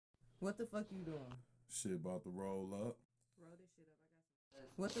What the fuck you doing? Shit about to roll up. Roll this shit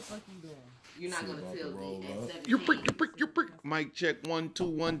up. What the fuck you doing? You're not Shit gonna about tell to me roll at up. 17. You prick. Mic check 1 2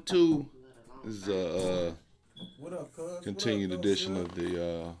 1 2. This is What up, cuz? continued edition of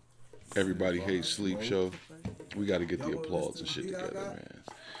the Everybody Hates Sleep show. We got to get the applause and shit together, man.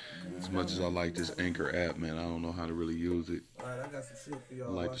 As much as I like this Anchor app, man, I don't know how to really use it. Alright, I got some shit for y'all.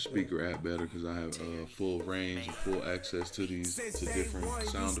 I like the speaker app better because I have full range and full access to these different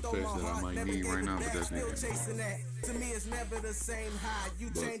sound effects that I might need right now, but that's neither here nor there. But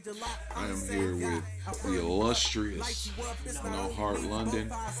I am here with the illustrious Heart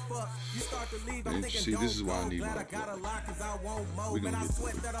London. And you see, this is why I need my applause. We're going to get to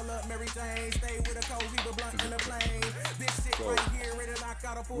it.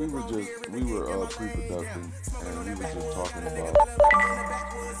 So, we were pre-production and we were just talking about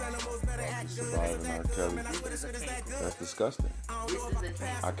surviving R. Kelly. That's disgusting.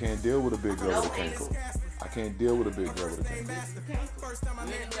 I can't deal with a big girl with a cankle. I can't deal with a big girl with a cankle.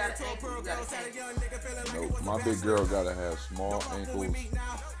 Nope. My big girl gotta have small ankles. You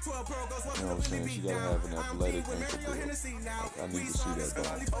know what I'm saying? She gotta have an athletic ankle build. Like, I need to see that bone.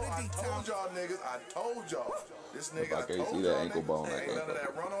 I told y'all niggas, I told y'all. This nigga, If I can't see that ankle bone, I ain't can't none of that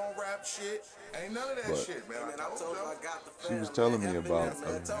fuck with run on rap shit. Ain't none of that shit, man. I told y'all. She was telling me about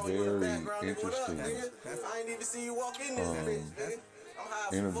a very interesting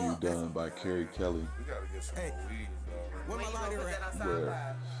interview done by Carrie Kelly We gotta get some weed, dog.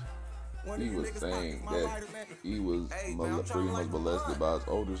 where he was saying that he was pretty much molested by his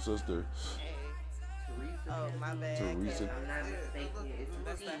older sister, Oh, my bad. Teresa. I'm not mistaken.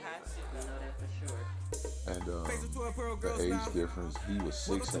 It's T. I know that for sure. And the age difference, he was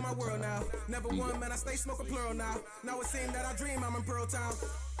 6 at the time. Never He one got man, I stay smoking plural now. Now it seems that I dream I'm in Pearl Town.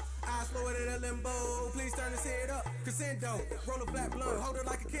 Eyes lowered in a limbo, please turn his head up. Crescendo, roll a black blunt, hold it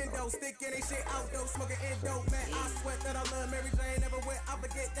like a kendo. Stick any shit out though, smoking endo. Man, I sweat that I love Mary Jane. Never went, I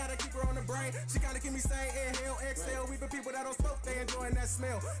forget that I keep her on the brain. She kinda keep me sane, inhale, exhale. We the people that don't smoke, they enjoying that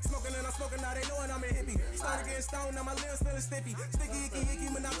smell. Smoking and I'm smoking, now they knowing I'm a hippie. Started getting stoned, now my limbs feeling stiffy. Sticky,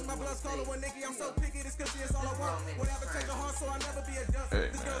 icky, monopoly, my blood's colder when Nicky. I'm so picky, this cushy is all I want. Whatever take a heart, so I never be a dust. Hey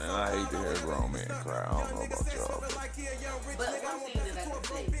man, I hate to hear a grown man cry. I don't know about y'all. But one thing that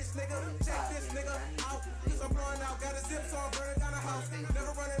I can say on this side,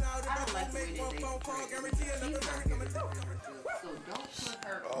 I don't like the way that they so don't put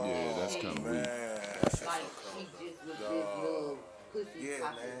her on. Yeah, that's kind of weak. Like she just was this little pussy. Yeah,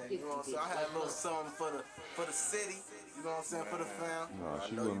 man. You know what I'm saying? I had a little something for the city. You know what I'm saying? For the fam. No,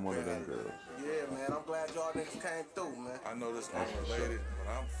 she wasn't one of them girls. Yeah, man. I'm glad y'all niggas came through, man. I know this unrelated,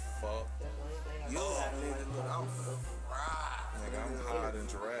 but I'm fucked. You niggas, but I'm fried. Nigga, I'm high than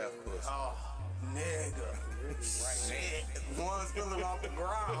giraffe pussy. Oh, nigga. Shit. One's feeling off the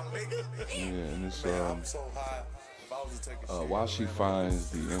ground, nigga. Yeah, and it's I'm so high. If I was to take a shit while she finds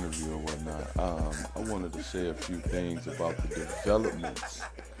the interview or whatnot, I wanted to say a few things about the developments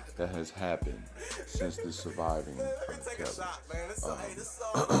that has happened since the surviving Take a Kelly. shot, man. This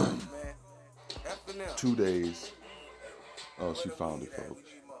so man. F&M. 2 days. Oh, she found it, folks.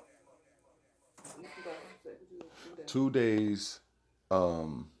 2 days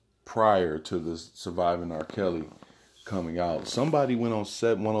prior to the surviving R. Kelly coming out, somebody went on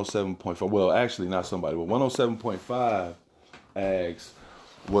 107.5. Well, actually, not somebody, but 107.5 asked,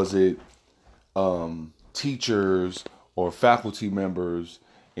 was it teachers or faculty members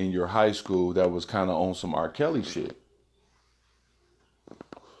in your high school that was kind of on some R. Kelly shit?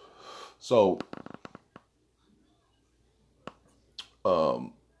 So, 305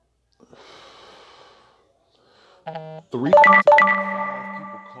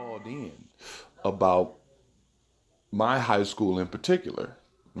 people called in about my high school in particular,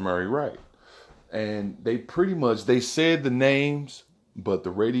 Murray Wright. And they said the names, but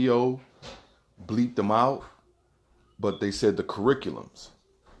the radio bleeped them out. But they said the curriculums.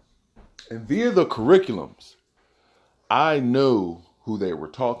 And via the curriculums, I knew who they were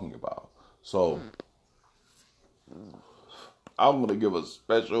talking about. So I'm going to give a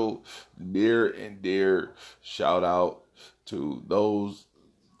special near and dear shout out to those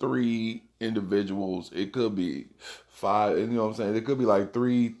 3 individuals. It could be 5, you know what I'm saying? It could be like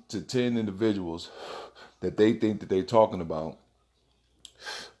 3 to 10 individuals that they think that they're talking about.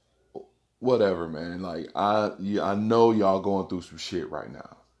 Whatever, man. Like, I know y'all going through some shit right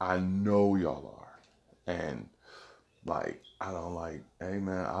now. I know y'all are. And like, hey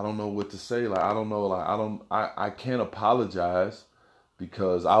man, I don't know what to say. Like, I don't know, like, I can't apologize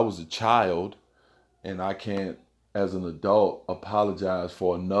because I was a child and I can't, as an adult, apologize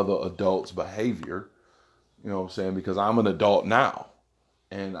for another adult's behavior. You know what I'm saying? Because I'm an adult now.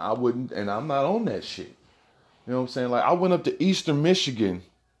 And I'm not on that shit. You know what I'm saying? Like, I went up to Eastern Michigan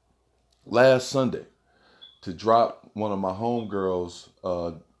last Sunday to drop one of my homegirls'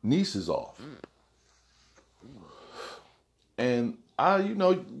 nieces off. And you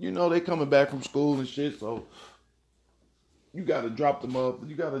know, they coming back from school and shit, so you got to drop them up.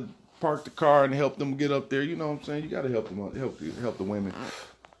 You got to park the car and help them get up there. You know what I'm saying? You got to help them up, help the women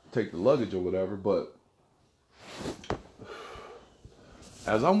take the luggage or whatever. But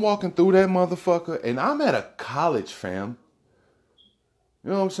as I'm walking through that motherfucker, and I'm at a college, fam.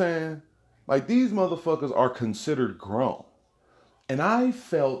 You know what I'm saying? Like, these motherfuckers are considered grown. And I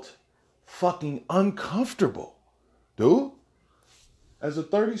felt fucking uncomfortable, dude. As a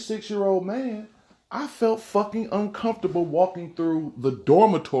 36-year-old man, I felt fucking uncomfortable walking through the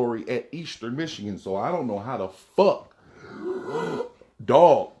dormitory at Eastern Michigan. So I don't know how the fuck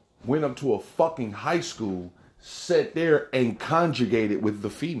dog went up to a fucking high school, sat there and conjugated with the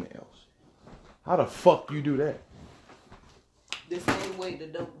females. How the fuck you do that? The same way the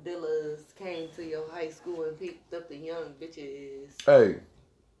dope dealers came to your high school and picked up the young bitches. Hey,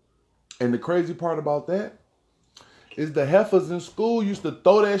 and the crazy part about that is the heifers in school used to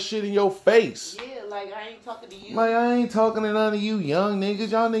throw that shit in your face. Yeah, like, I ain't talking to you. Like, I ain't talking to none of you young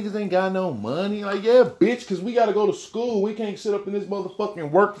niggas. Y'all niggas ain't got no money. Like, yeah, bitch, because we got to go to school. We can't sit up in this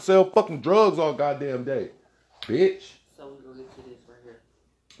motherfucking work to sell fucking drugs all goddamn day. Bitch. So we're going to get to this right here.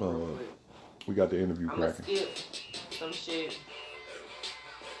 We got the interview I'm going to cracking. skip some shit.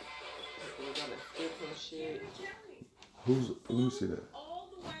 We're going to skip some shit. Let me see that. All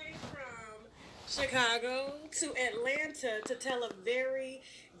the way from Chicago to Atlanta to tell a very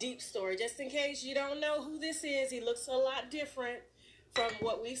deep story. Just in case you don't know who this is, he looks a lot different from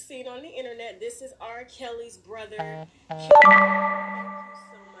what we've seen on the internet. This is R. Kelly's brother. Thank you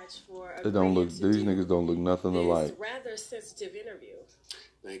so much for These niggas don't look nothing alike. This rather sensitive interview.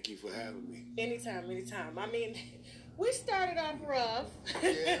 Thank you for having me. Anytime. I mean, we started off rough.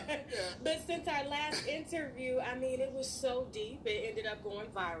 Yeah. But since our last interview, I mean, it was so deep. It ended up going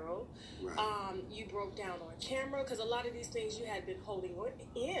viral. Right. You broke down on camera because a lot of these things you had been holding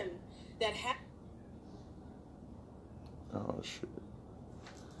in that happened. Oh, shit.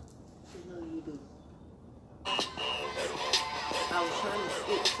 No, you do. I was trying to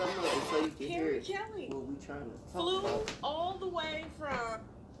skip some of it so you can hear it. Kelly What we trying to talk flew about. all the way from...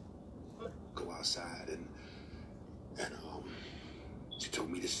 Go outside and she told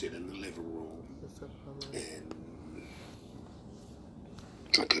me to sit in the living room, and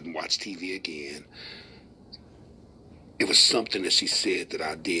I couldn't watch TV again. It was something that she said that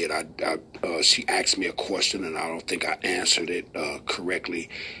I did. She asked me a question and I don't think I answered it correctly,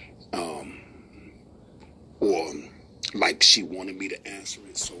 or like she wanted me to answer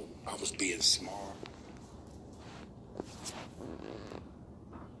it, so I was being smart.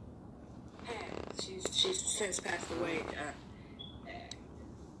 She's since passed away.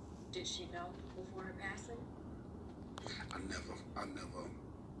 Did she know before her passing? I never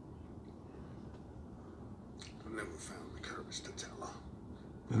found the courage to tell her.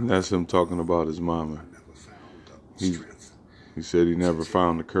 And that's him talking about his mama. I never found the strength. He said he never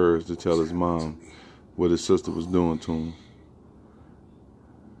found the courage to tell his mom what his sister was doing to him.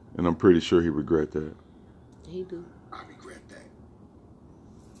 And I'm pretty sure he regret that. He do. I regret that.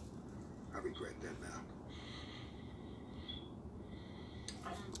 I regret that now.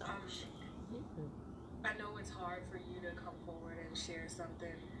 I know it's hard for you to come forward and share something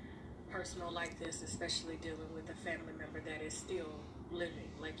personal like this, especially dealing with a family member that is still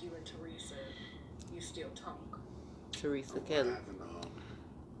living, like you and Teresa. You still talk. Teresa Kelly.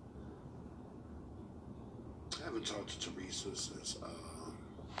 I haven't talked to Teresa since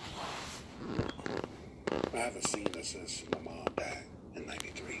I haven't seen her since my mom died in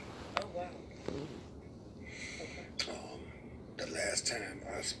 '93. Oh wow. The last time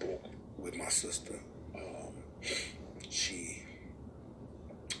I spoke with my sister,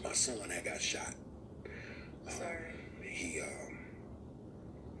 my son had got shot. Sorry. He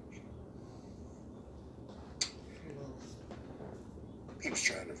was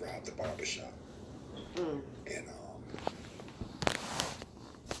trying to rob the barbershop. And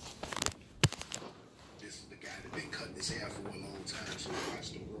this is the guy that been cutting his hair for a long time, so I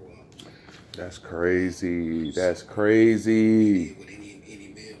watched him grow up. That's crazy. That's crazy. He did what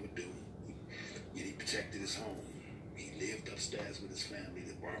any man would do. Yet he protected his home. He lived upstairs with his family.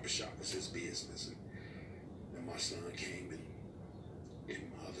 The barbershop was his business. And my son came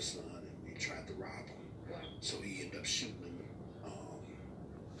and my other son, and he tried to rob him. So he ended up shooting him.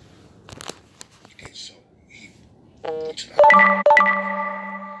 And so he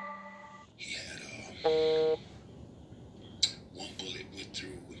had one bullet went through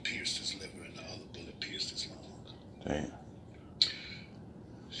Damn.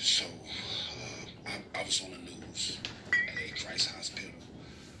 So, I was on the news at a Christ Hospital.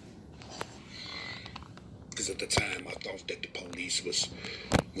 Because at the time, I thought that the police was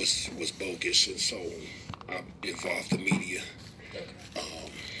bogus, and so I involved the media.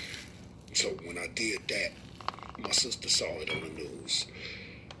 So when I did that, my sister saw it on the news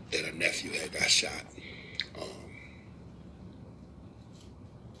that her nephew had got shot.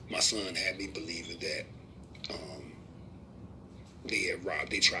 My son had me believing that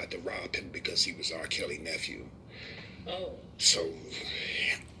they tried to rob him because he was R. Kelly nephew. Oh. So,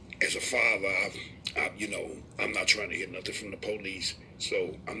 as a father, I'm not trying to hear nothing from the police,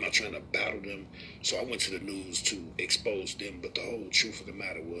 so I'm not trying to battle them. So I went to the news to expose them, but the whole truth of the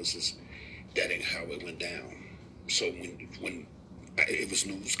matter is that ain't how it went down. So when it was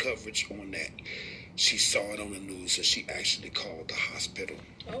news coverage on that, she saw it on the news and she actually called the hospital.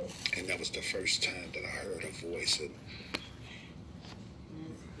 Oh. And that was the first time that I heard her voice in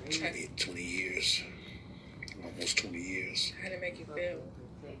 20 years, almost 20 years. How did it make you feel?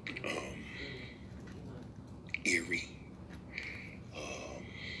 Eerie.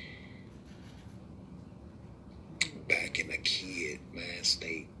 Back in a kid, man,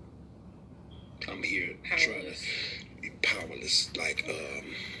 state. I'm here trying to powerless. Like,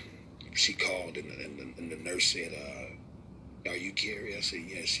 she called and the nurse said, "Are you Carrie?" I said,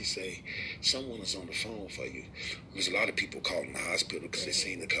 "Yes." She said, "Someone is on the phone for you." There's a lot of people calling the hospital because they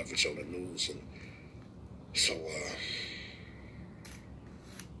seen the coverage on the news, and so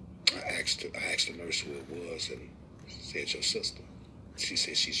I asked the nurse who it was, and said, "Your sister." She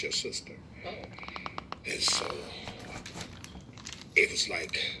said, "She's your sister." Oh. And so it was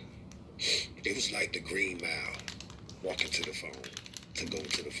like the Green Mile, walking to the phone, to go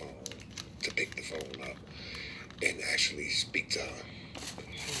to the phone, to pick the phone up, and actually speak to her.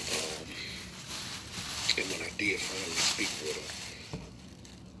 And when I did finally speak with her,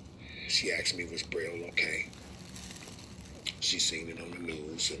 she asked me, was Braille okay? She seen it on the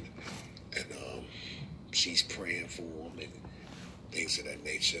news, and she's praying for him and things of that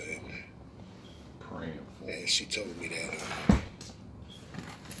nature. And she told me that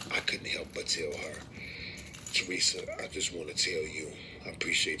I couldn't help but tell her, "Teresa, I just want to tell you, I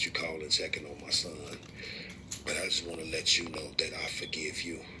appreciate you calling, checking on my son, but I just want to let you know that I forgive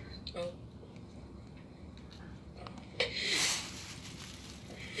you." Oh.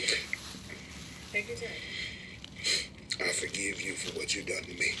 Take your time. I forgive you for what you done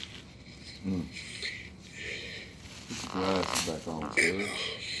to me. Put your glasses back on, And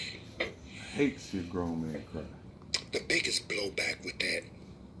hates see a grown man cry. the biggest blowback with that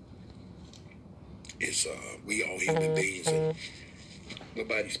is we all human beings and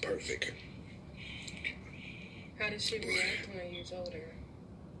nobody's perfect. How did she react when you told her?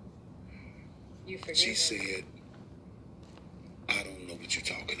 You forgive She her? said, "I don't know what you're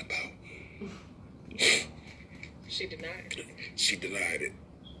talking about." She denied it. She denied it.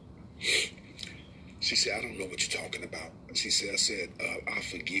 She said, "I don't know what you're talking about." She said, "I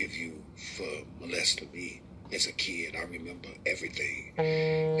forgive you for molesting me as a kid. I remember everything.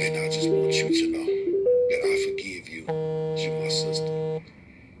 And I just want you to know that I forgive you. You're my sister."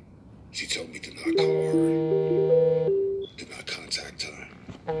 She told me to not call her, to not contact her.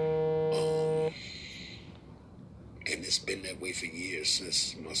 And it's been that way for years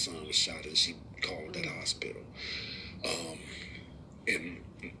since my son was shot and she called that hospital. And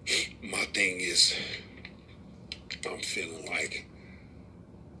my thing is, I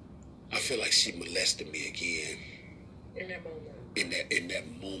feel like she molested me again. In that moment. In that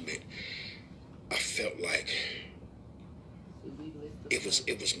moment, I felt like it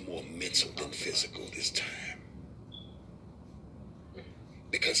was more mental than physical this time.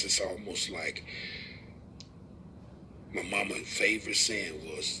 Because it's almost like my mama's favorite saying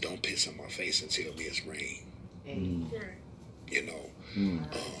was, "Don't piss on my face and tell me it's rain." Right. You know,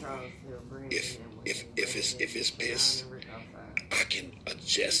 if it's piss, I can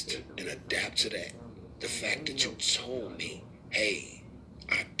adjust and adapt to that. The fact that you told me, "Hey,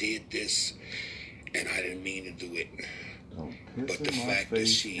 I did this and I didn't mean to do it," but the fact that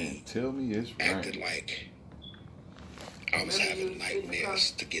she tell me it's acted like I was having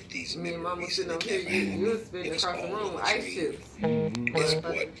nightmares to get these Me and Mama memories. sitting up here, you was spitting across the room, ice chips. Guess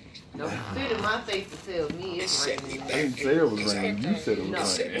what? Don't spit in my face to tell me It it's set me raining. I back. didn't say it was raining. You said it No.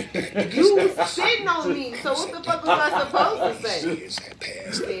 was raining. You was spitting on me, so what the fuck was I supposed to say? Years had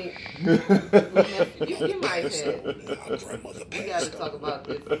passed. See, you might have. Our grandmother We gotta passed. talk about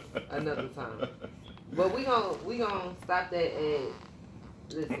this another time. But we gonna stop that at,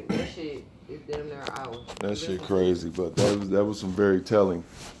 listen, that shit is damn near an hour. That shit crazy, but that was some very telling.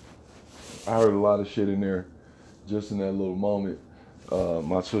 I heard a lot of shit in there just in that little moment,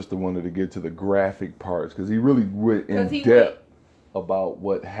 my sister wanted to get to the graphic parts because he really went in depth about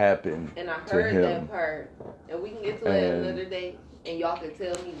what happened and I to heard him. that part, and we can get to it another day, and y'all can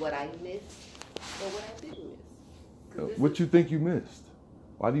tell me what I missed or what I didn't miss. What you think you missed?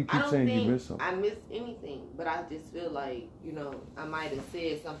 Why do you keep saying you missed something? I missed anything, but I just feel like, you know, I might have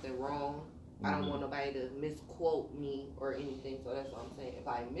said something wrong. I don't want nobody to misquote me or anything, so that's what I'm saying. If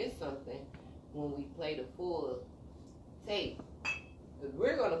I miss something, when we play the full tape, because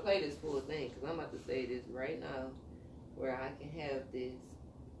we're going to play this full thing, because I'm about to say this right now, where I can have this,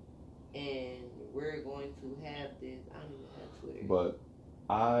 and we're going to have this. I don't even have Twitter. But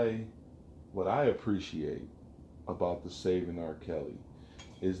what I appreciate about the Saving R. Kelly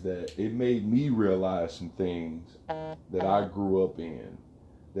is that it made me realize some things that I grew up in,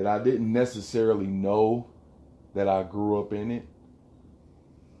 that I didn't necessarily know that I grew up in it,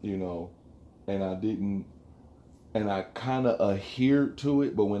 you know, and I kind of adhered to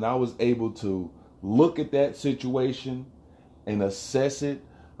it. But when I was able to look at that situation and assess it,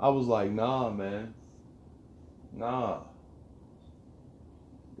 I was like, nah, man. Nah.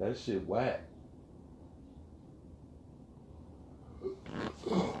 That shit whack.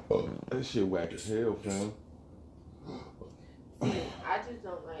 That shit whack as hell, fam. See, I just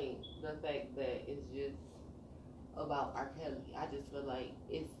don't like the fact that it's just about R. Kelly. I just feel like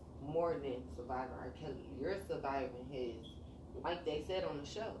it's more than surviving R. Kelly. You're surviving his, like they said on the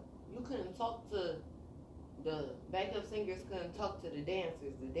show. You couldn't talk to the backup singers, couldn't talk to the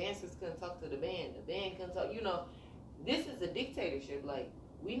dancers couldn't talk to the band couldn't talk. You know, this is a dictatorship. Like,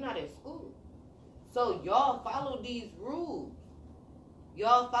 we not at school, so y'all follow these rules.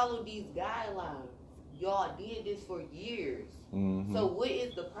 Y'all follow these guidelines. Y'all did this for years. Mm-hmm. So what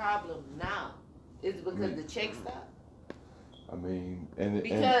is the problem now? Is it because the check stopped? I mean,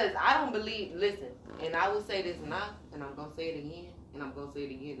 because I don't believe. Listen, and I will say this now, and I'm gonna say it again, and I'm gonna say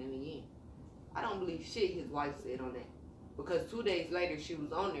it again and again. I don't believe shit his wife said on that, because 2 days later she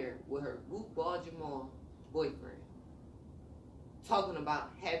was on there with her goofball Jamal boyfriend, talking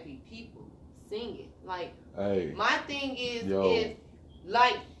about happy people singing. Like, hey, my thing is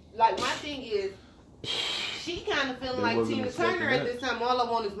like my thing is, she kind of feeling like Tina Turner at this time. All I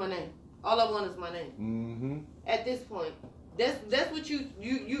want is my name. All I want is my name. Mm-hmm. At this point, that's what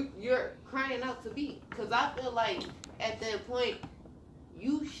you're crying out to be. Because I feel like at that point,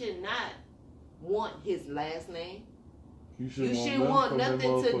 you should not want his last name. You shouldn't want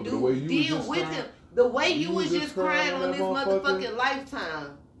nothing to deal with him. The way you was just crying on this motherfucking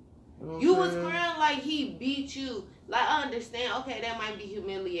Lifetime. You was crying like he beat you. Like, I understand, okay, that might be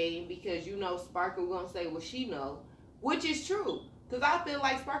humiliating because, you know, Sparkle gonna say what she know, which is true. Because I feel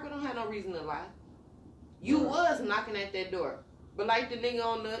like Sparkle don't have no reason to lie. You was knocking at that door. But like the nigga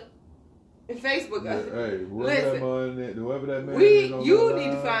on the Facebook, hey, whoever that man is, you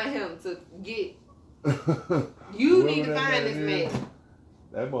need to find him to get. You need to find this man.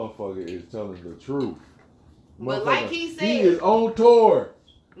 That motherfucker is telling the truth. But like he said, he is on tour.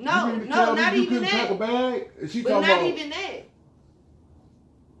 No, not even that. Pack a bag? She but not even that.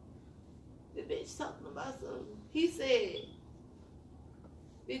 The bitch talking about something. He said,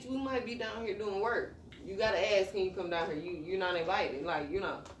 bitch, we might be down here doing work. You gotta ask, can you come down here? You're not invited. Like, you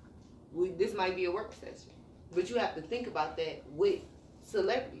know, this might be a work session. But you have to think about that with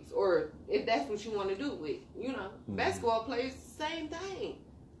celebrities. Or if that's what you want to do with, you know, basketball players, same thing.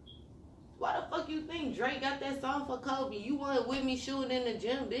 Why the fuck you think Drake got that song for Kobe? You wasn't with me shooting in the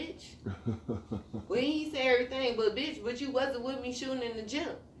gym, bitch. Well, he said everything, but you wasn't with me shooting in the gym.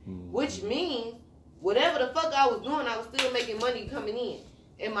 Which means, whatever the fuck I was doing, I was still making money coming in.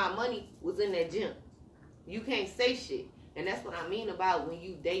 And my money was in that gym. You can't say shit. And that's what I mean about when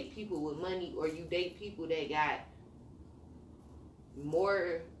you date people with money, or you date people that got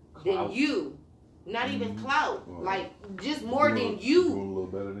more than you. Not even clout. Like, just more than you. A little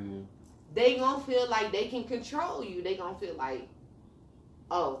better than you. They gonna feel like they can control you. They gonna feel like,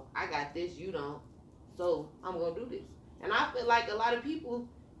 oh, I got this, you don't, so I'm gonna do this. And I feel like a lot of people,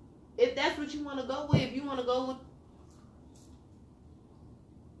 if that's what you want to go with, if you want to go with,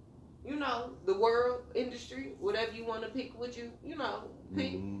 you know, the world industry, whatever you want to pick with you, you know,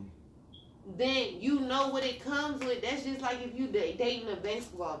 pick, then you know what it comes with. That's just like if you dating a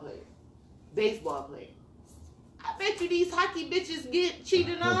baseball player. I bet you these hockey bitches get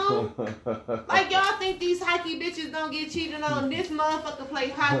cheated on. Like, y'all think these hockey bitches don't get cheated on? This motherfucker play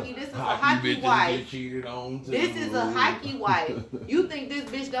hockey. This is a hockey wife. Get cheated on too. This is a hockey wife. You think this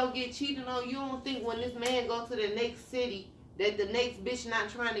bitch don't get cheated on? You don't think when this man go to the next city that the next bitch not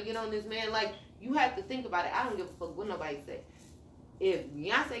trying to get on this man? Like, you have to think about it. I don't give a fuck what nobody say. if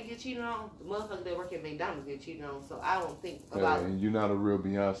Beyonce get cheated on, the motherfucker that work at McDonald's get cheated on. So I don't think about. Hey, and you're not a real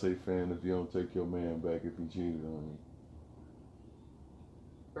Beyonce fan if you don't take your man back if he cheated on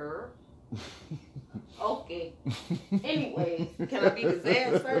you. Okay. Anyways, can I be his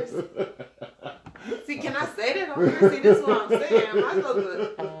ass first? See, can I say that on here? See, this is what I'm saying. Am I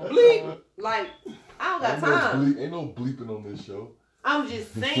supposed to bleep? Like, I don't got time. Ain't no bleeping on this show. I'm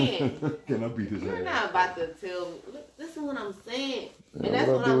just saying. Can I beat his You're ass? not about to tell me. Look, this is what I'm saying. Yeah, And that's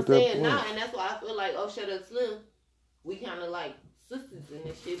what I what do I'm with that saying point? now. And that's why I feel like, oh, Shut Up Slim, we kind of like sisters in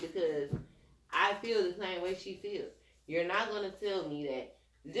this shit because I feel the same way she feels. You're not going to tell me that.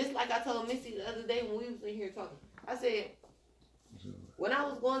 Just like I told Missy the other day when we was in here talking. I said, when I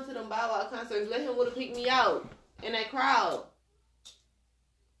was going to them Bow Wow concerts, let him would have picked me out in that crowd.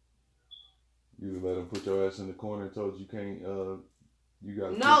 You let him put your ass in the corner and told you can't, you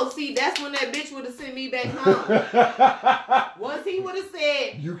got No, see, that's when that bitch would have sent me back home. Once he would have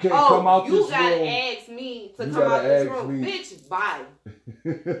said, you can't come out this room. You gotta ask me to come out this room. Me. Bitch, bye.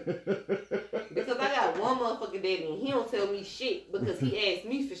 Because I got one motherfucking daddy and he don't tell me shit because he asked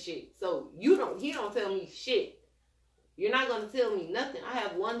me for shit. So he don't tell me shit. You're not gonna tell me nothing. I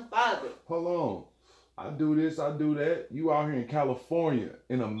have one father. Hold on. I do this, I do that. You out here in California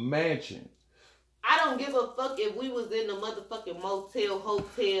in a mansion. I don't give a fuck if we was in the motherfucking motel,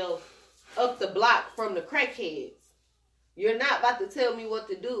 hotel, up the block from the crackheads. You're not about to tell me what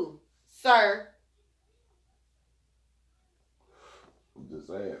to do, sir. I'm just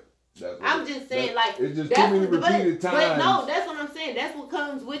saying. I'm just saying, like, it's just too many repeated times. But no, that's what I'm saying. That's what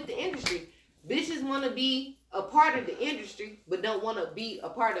comes with the industry. Bitches want to be a part of the industry, but don't want to be a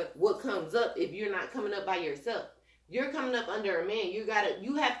part of what comes up if you're not coming up by yourself. You're coming up under a man. You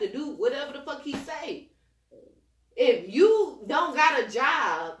have to do whatever the fuck he say. If you don't got a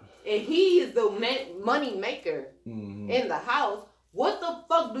job and he is the money maker in the house, what the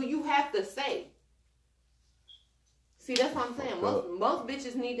fuck do you have to say? See, that's what I'm saying. Most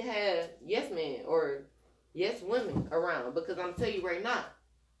bitches need to have yes men or yes women around because I'm telling you right now,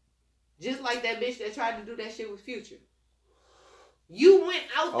 just like that bitch that tried to do that shit with Future. You went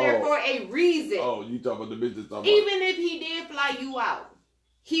out there for a reason. Oh, you talking about the bitch that's talking about. Even if he did fly you out,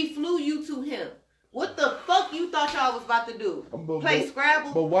 he flew you to him. What the fuck you thought y'all was about to do? Play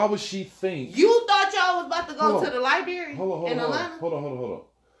Scrabble? But why would she think? You thought y'all was about to go to the library in Atlanta? Hold on.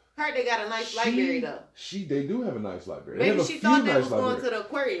 Heard they got a nice library though. They do have a nice library. Maybe she thought they was going to the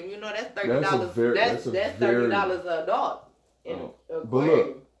aquarium. You know that's $30. That's $30 a dog. But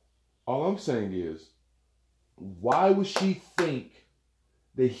look, all I'm saying is, why would she think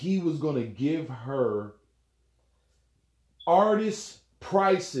that he was going to give her artist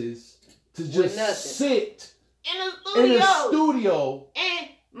prices to just sit in a studio and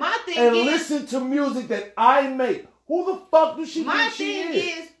my thing and is, listen to music that I make? Who the fuck does she think she is? My thing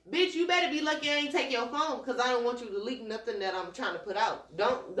is, bitch, you better be lucky I ain't take your phone because I don't want you to leak nothing that I'm trying to put out.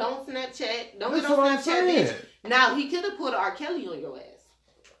 Don't Snapchat. Don't get on Snapchat, bitch. Now, he could have put R. Kelly on your ass.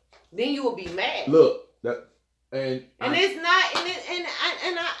 Then you will be mad. Look, and it's not,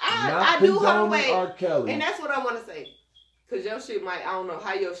 and I do her way. R. Kelly. And that's what I want to say. Because your shit might, I don't know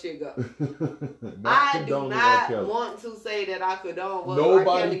how your shit go. I do not want to say that I condone what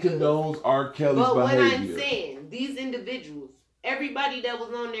Nobody condones R. Kelly's behavior. But what I'm saying, these individuals, everybody that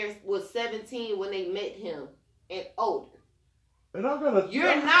was on there was 17 when they met him and older. And I'm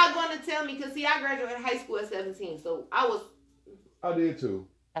You're not going to tell me, because see, I graduated high school at 17, so I did too.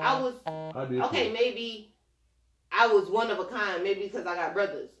 I did okay, too. Maybe I was one of a kind, maybe because I got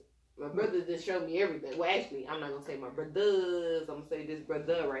brothers. My brothers just showed me everything. Well, actually, I'm not going to say my brothers. I'm going to say this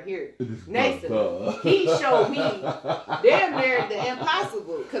brother right here. Next to me. He showed me damn near the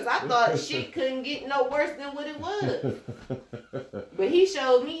impossible. Because I thought shit couldn't get no worse than what it was. But he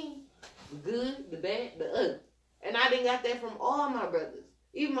showed me good, the bad, the ugly. And I didn't got that from all my brothers.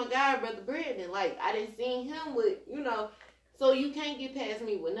 Even my guy, brother Brandon. Like, I didn't see him with, So you can't get past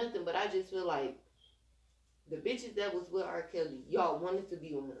me with nothing. But I just feel like the bitches that was with R. Kelly, y'all wanted to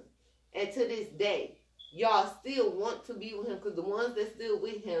be with him. And to this day, y'all still want to be with him because the ones that still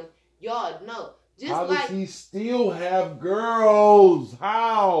with him, y'all know. How does he still have girls?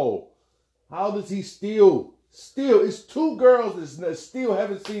 How? How does he still? It's two girls that still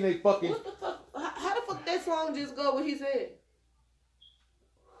haven't seen a fucking... What the fuck? How the fuck that song just go what he said?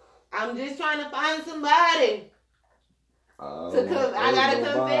 I'm just trying to find somebody. I gotta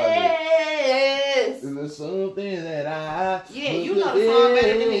confess. Is there something that I... Yeah, you know the song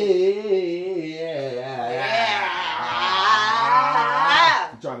better than me. Yeah.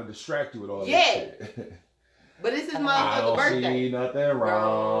 I'm trying to distract you with all that shit. But it's his motherfucking birthday. I don't see nothing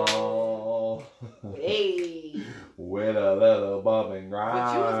wrong. Hey. with a little bump and grind.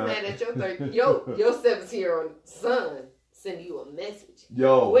 But you was mad at your 17-year-old son sending you a message.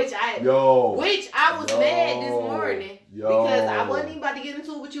 Which I was mad this morning because I wasn't even about to get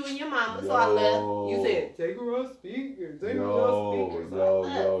into it with you and your mama, so I left. You said, take her on speaker, take her on speaker. So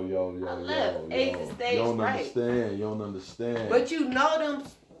I left. Exit stage right. You don't understand. But you know them.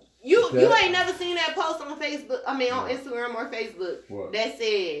 You ain't never seen that post on Facebook. I mean, on Instagram or Facebook that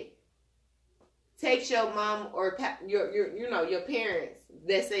said, text your mom or your parents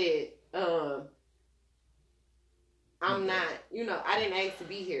that said, I'm not, I didn't ask to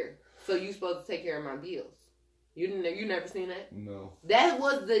be here, so you supposed to take care of my bills. You never seen that? No. That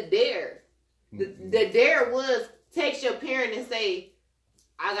was the dare. The dare was text your parent and say,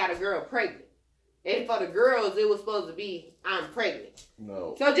 I got a girl pregnant. And for the girls, it was supposed to be, I'm pregnant.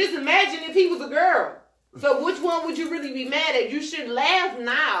 No. So just imagine if he was a girl. So which one would you really be mad at? You should laugh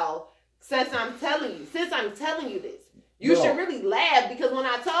now since I'm telling you this. You should really laugh because when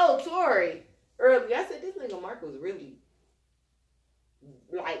I told Tori earlier, I said, this nigga Mark was really,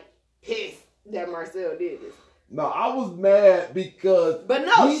 pissed that Marcel did this. No, I was mad because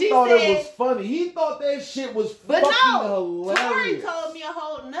he thought it was funny. He thought that shit was hilarious. Tori told me a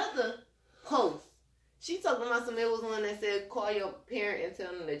whole nother post. She talking about something. It was one that said, call your parent and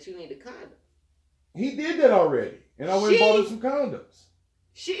tell them that you need a condom. He did that already. And I went and bought him some condoms.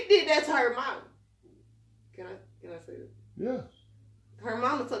 She did that to her mom. Can I say that? Yeah. Her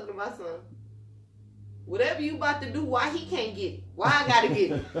mama talking about something. Whatever you about to do, why he can't get it? Why I gotta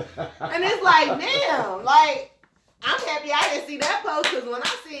get it? And it's like, damn, I'm happy I didn't see that post because when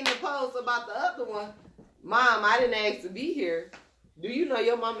I seen the post about the other one, Mom, I didn't ask to be here. Do you know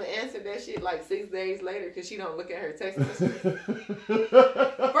your mama answered that shit 6 days later because she don't look at her text message?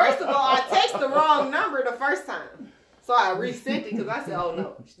 First of all, I text the wrong number the first time. So I resent it because I said, oh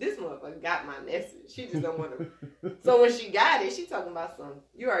no, this motherfucker got my message. She just don't want to. So when she got it, she talking about something.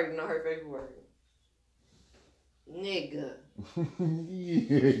 You already know her favorite word. Nigga.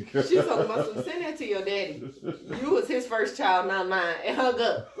 Yeah. She talking about something. Send that to your daddy. You was his first child, not mine. And hung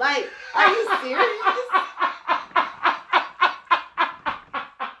up. Are you serious?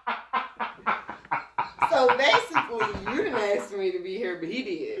 So basically, you didn't ask me to be here, but he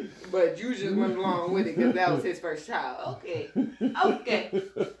did. But you just went along with it because that was his first child. Okay.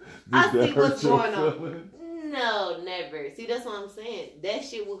 I see what's going on. No, never. See, that's what I'm saying. That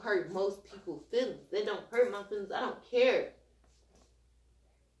shit will hurt most people's feelings. They don't hurt my feelings. I don't care.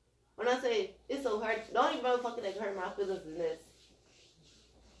 When I say it's so hard, the only motherfucker that can hurt my feelings is this.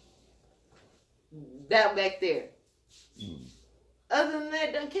 That back there. Other than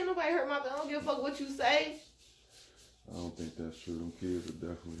that, can't nobody hurt my feelings. I don't give a fuck what you say. I don't think that's true. Them kids will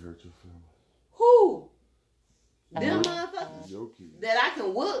definitely hurt your feelings. Who? Them motherfuckers your kids. that I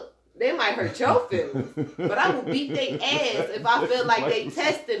can whoop. They might hurt your feelings. But I will beat their ass if I feel like they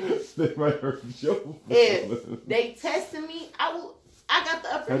tested me. They might hurt your feelings. If they tested me, I got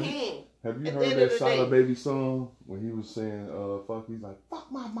the upper hand. Have you heard that Sada Baby song when he was saying fuck? He's like,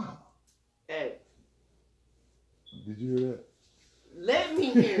 fuck my mama. Hey. Did you hear that? Let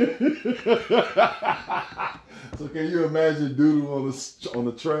me hear it. So can you imagine Doodle on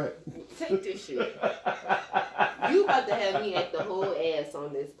the track? Take this shit. You about to have me act the whole ass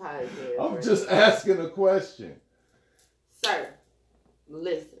on this podcast. I'm just asking a question. Sir,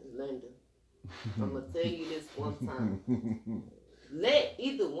 listen, Linda. I'm going to tell you this one time. Let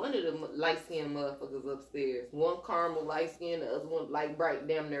either one of them light-skinned motherfuckers upstairs. One caramel light-skinned, the other one light bright,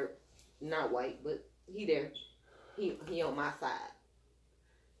 damn near not white, but he there. He on my side.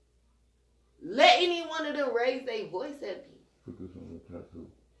 Let any one of them raise their voice at me. Put this on your tattoo.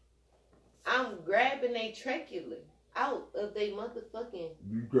 I'm grabbing their trachea out of their motherfucking...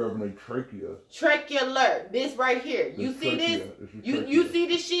 You grabbing their trachea. Trachealer. This right here. You see this? You see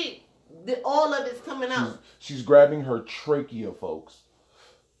this shit? All of it's coming out. She's grabbing her trachea, folks.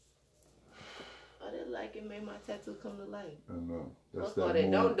 I didn't like it. Made my tattoo come to life. I know. That's that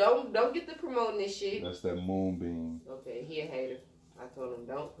moon. Don't get to promoting this shit. That's that moonbeam. Okay, he a hater. I told him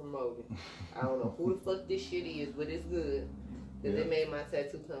don't promote it. I don't know who the fuck this shit is, but it's good that they made my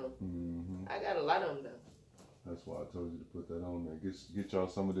tattoo come. Mm-hmm. I got a lot of them though. That's why I told you to put that on there. Get y'all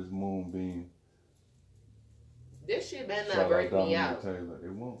some of this moonbeam. This shit better not break me out. Taylor.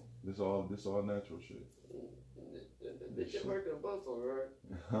 It won't. This all natural shit. Bitch, you're working a bump for her,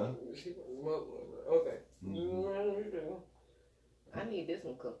 right? Okay. Mm-hmm. I need this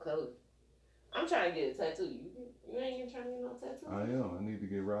one color. I'm trying to get a tattoo. You ain't trying to get no tattoo? I am. I need to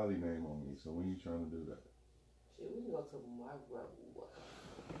get Riley's name on me. So when you trying to do that? Shit, we can go to my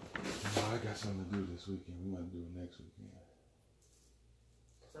I got something to do this weekend. We might do it next weekend.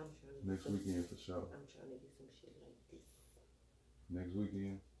 I'm trying to Next weekend for sure. I'm trying to get some shit like this. Next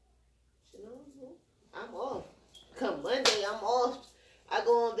weekend. You know, I'm off. Come Monday, I'm off. I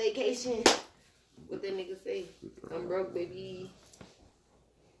go on vacation. What that nigga say? I'm broke, baby.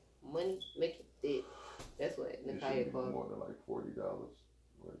 Money make it thick. That's what Nakaya called. More than like $40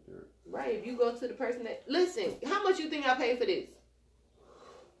 right there. Right, if you go to the person that listen, how much you think I paid for this?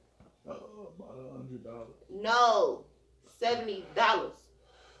 About $100. No, $70.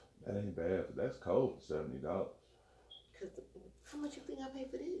 That ain't bad. That's cold. $70. Cause how much you think I paid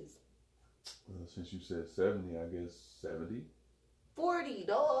for this? Well, since you said 70, I guess 70. $40,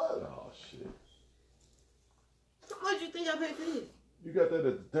 dog. Oh shit! How much you think I paid for this? You got that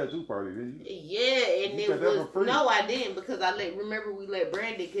at the tattoo party, didn't you? Yeah, and You it got that was for free? no, I didn't because remember we let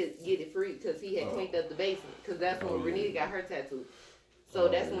Brandon get it free because he had cleaned up the basement because that's when Renita got her tattoo. So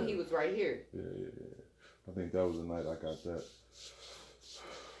that's when he was right here. Yeah. I think that was the night I got that.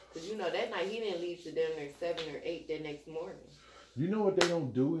 Cause you know that night he didn't leave till down there 7 or 8 the next morning. You know what they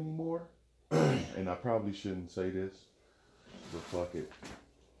don't do anymore? And I probably shouldn't say this, but fuck it.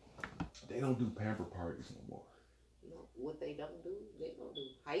 They don't do pamper parties no more. No, what they don't do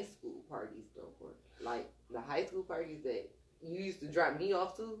high school parties no more. Like the high school parties that you used to drop me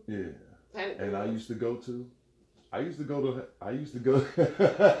off to. Yeah. And I used to go to. I used to go.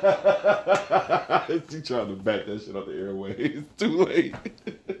 She trying to back that shit off the airways. It's too late.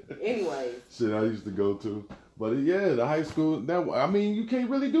 Anyways. Shit I used to go to. But yeah, the high school, I mean, you can't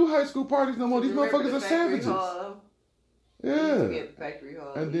really do high school parties no more. These motherfuckers are savages. Hall? Yeah. Used to be at the factory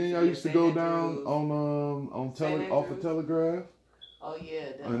hall. And then I used to go down off of Telegraph. Oh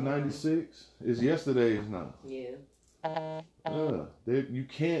yeah. On 96. It's yesterday's now. Yeah. You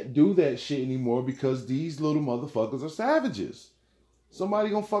can't do that shit anymore because these little motherfuckers are savages. Somebody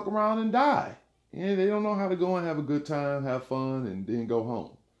gonna fuck around and die. And they don't know how to go and have a good time, have fun, and then go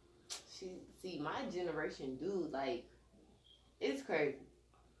home. See, my generation, dude, like, it's crazy.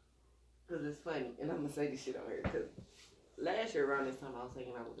 Because it's funny. And I'm going to say this shit on here. Because last year around this time, I was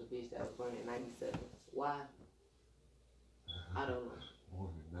hanging out with a bitch that was born in 97. Why? I don't know. Born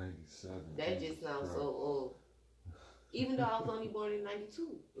in 97. That just sounds so old. Even though I was only born in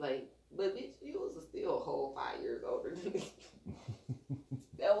 92. Like, but bitch, you was still a whole 5 years older than me.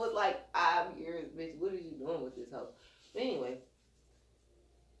 That was like 5 years, bitch. What are you doing with this house? But anyway.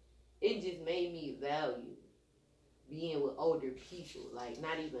 It just made me value being with older people, like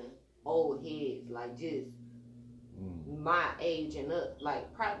not even old heads, like just my age and up,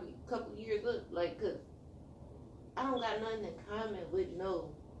 like probably a couple years up, like cause I don't got nothing in common with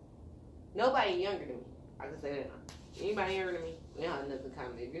nobody younger than me. I can say that now. Anybody younger than me, we don't have nothing in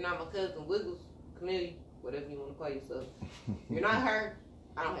common. If you're not my cousin Wiggles, Camille, whatever you want to call yourself, you're not her.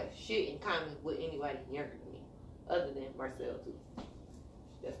 I don't have shit in common with anybody younger than me, other than Marcel too.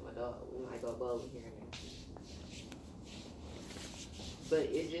 That's my dog. We might go bowling here and there. But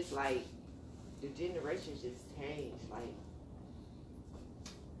it's just like, the generations just changed. Like,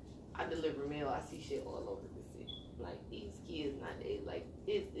 I deliver mail, I see shit all over the city. Like, these kids nowadays, like,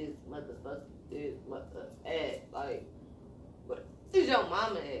 this is motherfucker, this motherfucker, like, what is your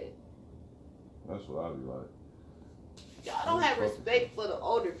mama at? That's what I be like. Y'all don't have respect for the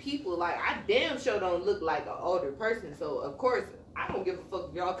older people. Like, I damn sure don't look like an older person. So, of course, I don't give a fuck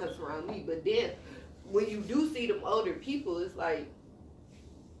if y'all cuss around me. But then, when you do see them older people, it's like,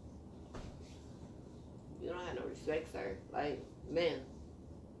 you don't have no respect, sir. Like, man.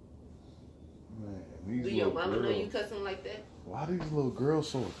 These do your mama girls, know you cussing like that? Why are these little girls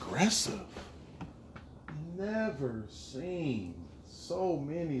so aggressive? Never seen so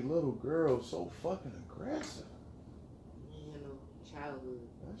many little girls so fucking aggressive. You know, childhood.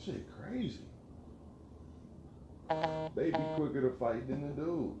 That shit crazy. They be quicker to fight than the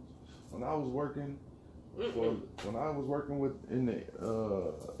dudes. When I was working, in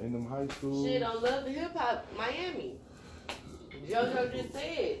them high schools. Shit on Love and Hip Hop, Miami. JoJo just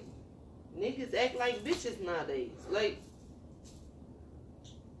said, niggas act like bitches nowadays. Like,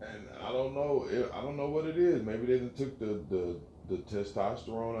 and I don't know what it is. Maybe they done took the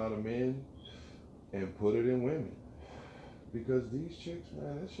testosterone out of men and put it in women. Because these chicks,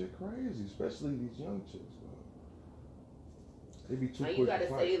 man, that shit crazy. Especially these young chicks, man. They be too quick to fight. You gotta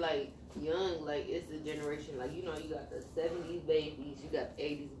say, like, young, like, it's a generation. Like, you know, you got the 70s babies, you got the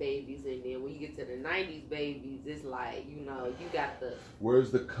 80s babies, and then when you get to the 90s babies, it's like, you know, you got the...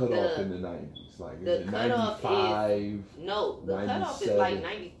 Where's the cutoff in the 90s? Like, is it 95? No, the 97? cutoff is like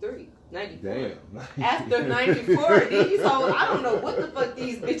 93. 94. Damn. After 94, these hoes, I don't know what the fuck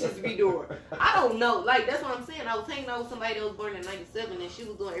these bitches be doing. I don't know. Like, that's what I'm saying. I was hanging out with somebody that was born in 97 and she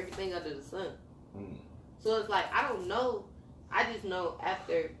was doing everything under the sun. So it's like, I don't know I just know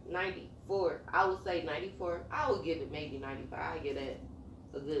after 94, I would say 94, I would give it maybe 95. I get that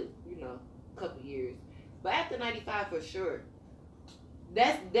a good, couple years. But after 95 for sure,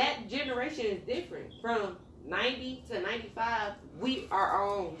 that generation is different. From 90 to 95, we are our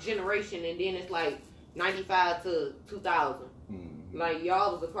own generation, and then it's like 95 to 2000. Like,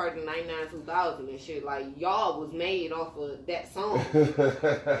 y'all was a part of 99, 2000 and shit. Like, y'all was made off of that song in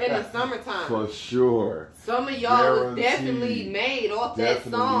the summertime. For sure. Some of y'all was definitely made off that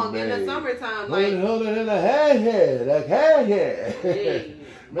song in the summertime. Like, hold on, hey, like, hey. Yeah.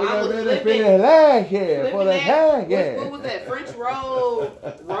 Make I a was better flipping leg here for the that. hair. What was that? French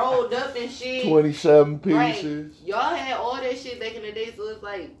rolled up and shit. 27 pieces. Right. Y'all had all that shit back in the day, so it's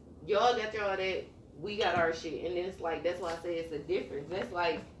like, y'all got y'all that, we got our shit. And then it's like, that's why I say it's a difference. That's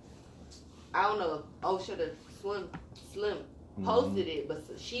like, I don't know, Slim posted it, but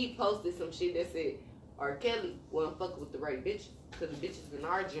she posted some shit that said, R. Kelly wasn't fucking with the right bitch, because the bitches in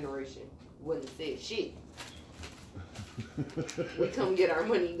our generation wouldn't have said shit. We come get our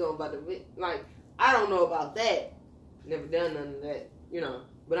money, going by the bitch. Like, I don't know about that. Never done none of that,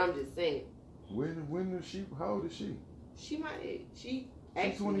 but I'm just saying. When is she, how old is she? She might, she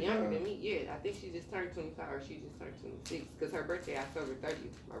actually younger than me. Yeah, I think she just turned 25 or she just turned 26. Because her birthday, October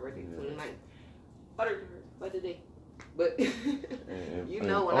 30th. My birthday, 29th. What the day? But, when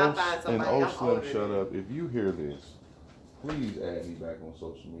I find somebody, I'm older. Shut up. If you hear this, please add me back on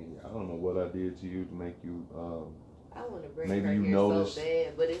social media. I don't know what I did to you to make you, I want to bring maybe her you here noticed. so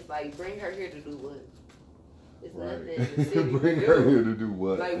bad. But it's like, bring her here to do what? It's right. nothing in the city Bring to her do. here to do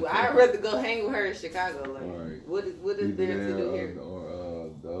what? Like, I'd rather go hang with her in Chicago. Like, right. what is there to do here? Or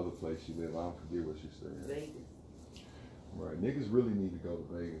the other place she live. I don't forget what she said. Vegas. Right. Niggas really need to go to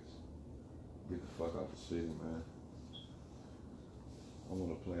Vegas. Get the fuck out the city, man. I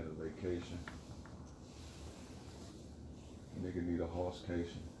want to plan a vacation. Nigga need a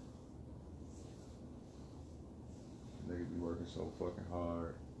horsecation. Nigga be working so fucking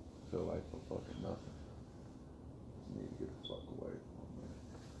hard. Feel like for fucking nothing. Need to get the fuck away from it, man.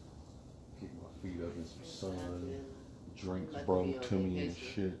 Keep my feet up in some sun. Drinks brought to me and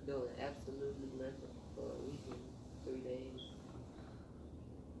shit. Doing absolutely nothing for a weekend, 3 days.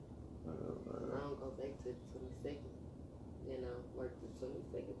 I don't go back to the 22nd. Then I work the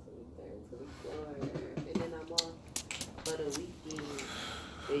 22nd, 23rd, 24th, and then I'm off for the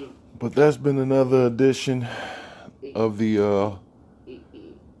weekend. But that's been another edition of the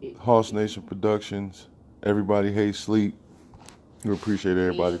Hoss Nation Productions. Everybody Hates Sleep. We appreciate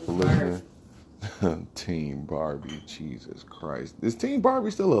everybody for listening. Team Barbie, Jesus Christ. Is Team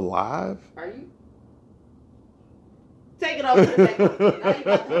Barbie still alive? Are you? Take it off to the back. Now you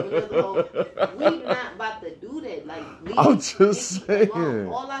about to have another whole. We not about to do that. Like, I'm just saying.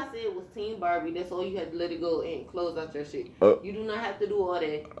 All I said was Team Barbie. That's all you had to let it go and close out your shit. You do not have to do all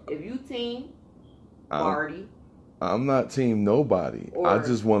that. If you Team Barbie. I'm not Team nobody. Or I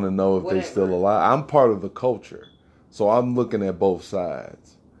just want to know if whatever. they're still alive. I'm part of the culture. So I'm looking at both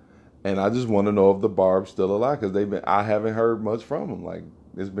sides. And I just want to know if the Barb's still alive, because I haven't heard much from them. Like,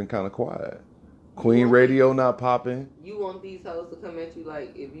 it's been kind of quiet. Queen Radio not popping. You want these hoes to come at you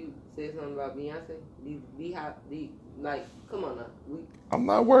like, if you say something about Beyonce, like, come on now. I'm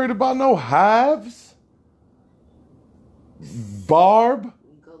not worried about no hives, Barb,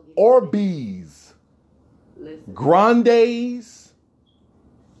 or bees. Listen. Grandes.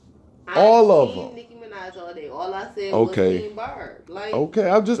 All of them. Nicki Minaj all day. All I said was Team Barb. Like, okay,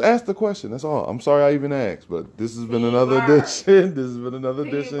 I've just asked the question. That's all. I'm sorry I even asked, but this has been another Barb. edition. This has been another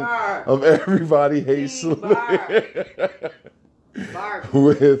Team edition Barb. of Everybody Hates Team Sleep Barb.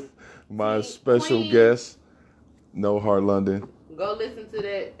 with my Team special Queen. guest, No Heart London. Go listen to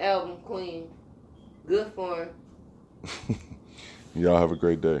that album, Queen. Good for him. Y'all have a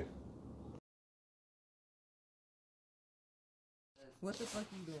great day. What the fuck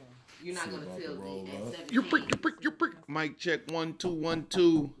you doing? You're not gonna tell me at 17. You prick. Mic check 1 2 1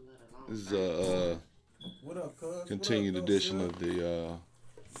 2. This is What up, cuz? continued edition of the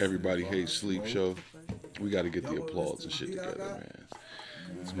Everybody Hates Sleep show. We got to get the applause and shit together, man.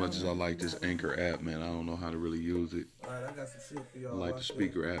 As much as I like this Anchor app, man, I don't know how to really use it. Alright, I got some shit for I y'all. like the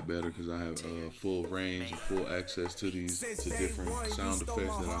speaker app better because I have full range and full access to these different sound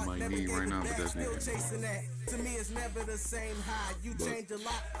effects that I might need right now, but that's neither here nor there. But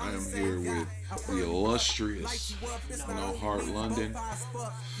I am here with the illustrious No Heart London.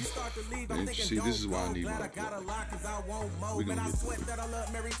 And you see, this is why I need my applause. We're gonna get to it.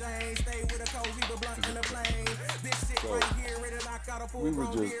 So, we were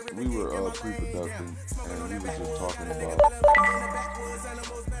pre-production and we were just talking about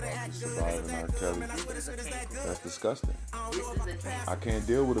Surviving R. Kelly. That's disgusting. This is a cancer. I can't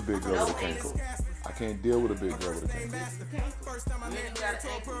deal with a big girl with a ankle. I can't deal with a big girl with a ankle. You got an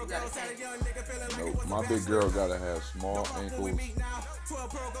ankle, you got a cancer. Nope. My big girl gotta have small ankles. You know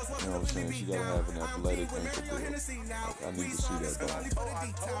what I'm saying? She gotta have an athletic ankle build. Like, I need to see that bone.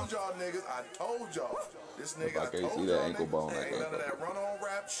 I told y'all niggas, I told y'all. This nigga, If I can't told see that y'all ankle niggas, bone, I ain't can't none of fuck that with run on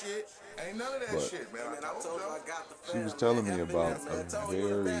rap shit. Ain't none of that But- shit, man. I told y'all. She was telling me about a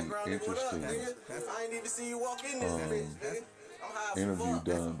very interesting I ain't even see you walk in this bitch. interview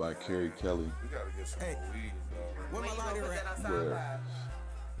done by Carrie Kelly We gotta get some more weed, dog. Where my lighter at?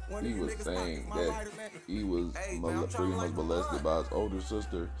 where he was saying that he was pretty much molested by his older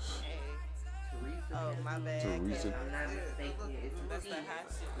sister. Oh, my bad. Teresa. I'm not mistaken. It's a T. I know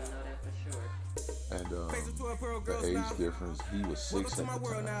that for sure. And the age difference, he was 6 at the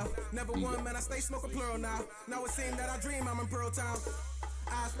time. Never He one got man, I stay smoking plural now. Now it seems that I dream I'm in Pearl Town.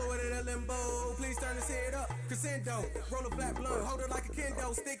 Eyes forward in a limbo, please turn his head up. Crescendo, roll a flat blunt, hold it like a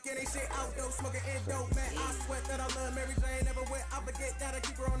kendo. Stick in they shit out though, smoking endo. Man, I sweat that I love Mary Jane. Never went, I forget that I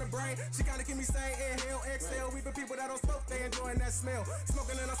keep her on the brain. She kinda keep me sane, inhale, exhale. We been people that don't smoke, they enjoying that smell.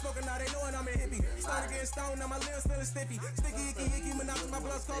 Smoking and I'm smoking, now they knowing I'm a hippie. Started getting stoned, now my lips feeling stiffy. Sticky, icky, monopoly, my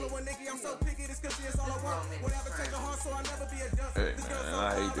blood's calling one Nicky. I'm so picky, this cause it's all I want. Whatever take a heart, so I'll never be a dust. Hey man,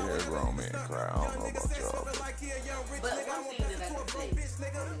 I hate to hear a grown man cry. I don't know about y'all. But one thing that I can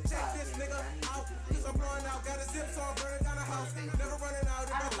say on this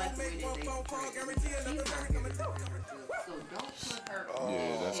podcast, I don't like the way that they portray it. She's not here to talk. So don't put her on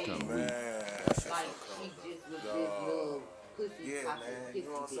Yeah, that's the kind of stage weak. like she just was this little pussy Yeah, popping man. pissy You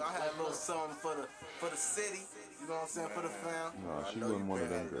know what I'm saying? bitch. I had a Like, little look, something for the city. You know what I'm saying? For the fam. No, she wasn't one of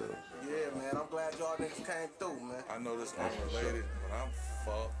them girls. Yeah, man. I'm glad y'all niggas came through, man. I know this unrelated, but I'm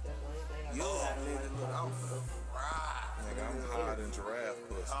fucked. Yo, nigga, look, I'm fried. Nigga, I'm higher than giraffe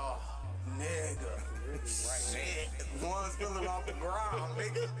pussy. Oh, nigga. Shit. One's feeling off the ground,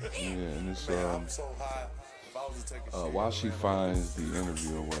 nigga. Yeah, and it's Man, I'm so high. If I was to take a shit, while she finds the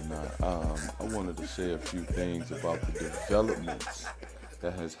interview or whatnot, I wanted to say a few things about the developments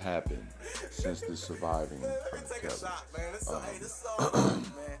that has happened since the surviving Let me take a Kelly. shot, man. This is so good,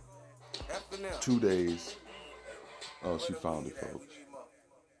 man. F&M. 2 days. Oh, she found it, folks.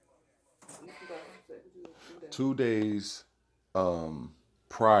 2 days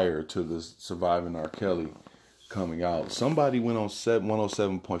prior to the surviving R. Kelly coming out, somebody went on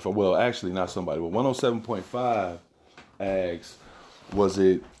 107.5. Well, actually, not somebody, but 107.5 asked, was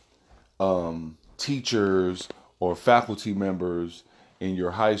it teachers or faculty members in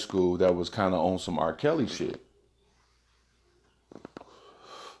your high school that was kind of on some R. Kelly shit?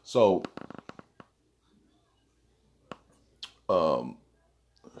 So,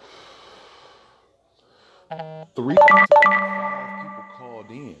 305 people called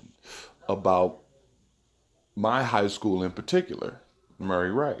in about my high school in particular,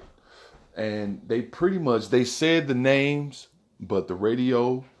 Murray Wright. And they pretty much, they said the names, but the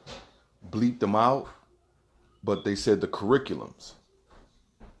radio bleeped them out. But they said the curriculums.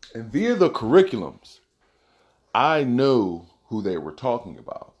 And via the curriculums, I knew who they were talking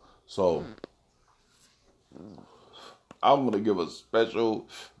about. So I'm going to give a special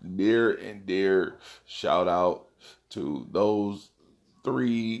near and dear shout out to those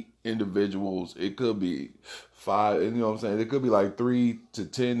 3 individuals. It could be 5, you know what I'm saying? It could be like 3 to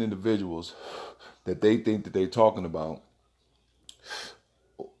 10 individuals that they think that they're talking about.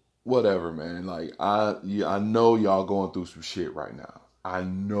 Whatever, man. Like, I know y'all going through some shit right now. I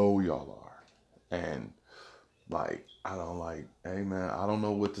know y'all are. And like, I don't like, hey man, I don't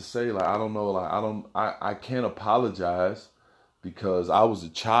know what to say. Like, I don't know, like, I can't apologize because I was a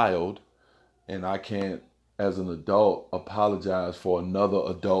child and I can't, as an adult, apologize for another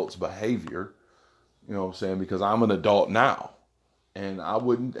adult's behavior. You know what I'm saying? Because I'm an adult now and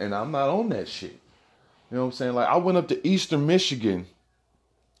I'm not on that shit. You know what I'm saying? Like, I went up to Eastern Michigan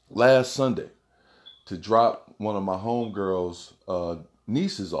last Sunday to drop one of my homegirls'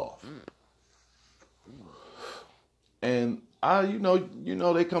 nieces off. And you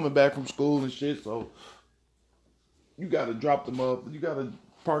know, they coming back from school and shit, so you gotta drop them up. You gotta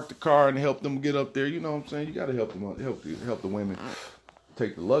park the car and help them get up there. You know what I'm saying? You gotta help them up, help the women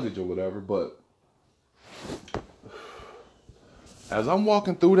take the luggage or whatever. But as I'm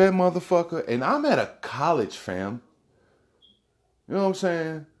walking through that motherfucker, and I'm at a college, fam. You know what I'm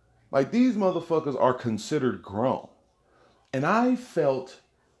saying? Like, these motherfuckers are considered grown. And I felt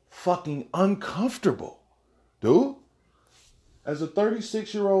fucking uncomfortable, dude. As a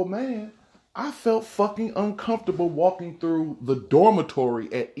 36-year-old man, I felt fucking uncomfortable walking through the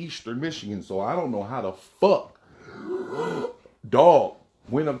dormitory at Eastern Michigan. So I don't know how the fuck Dog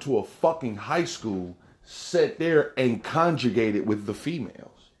went up to a fucking high school, sat there and conjugated with the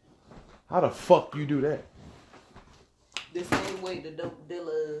females. How the fuck you do that? The same way the dope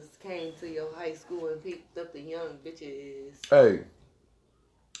dealers came to your high school and picked up the young bitches. Hey,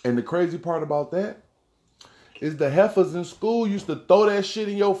 and the crazy part about that is the heifers in school used to throw that shit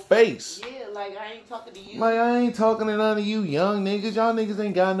in your face. Yeah, like I ain't talking to you. Like, I ain't talking to none of you young niggas. Y'all niggas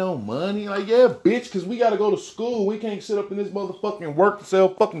ain't got no money. Like, yeah, bitch, because we got to go to school. We can't sit up in this motherfucking work to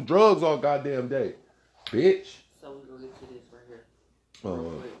sell fucking drugs all goddamn day. Bitch. So we gonna get to this right here.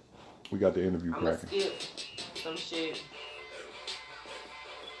 Real quick. We got the interview I'm gonna cracking. skip some shit.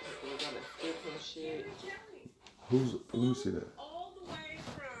 We're gonna skip some shit. Let me see that. All the way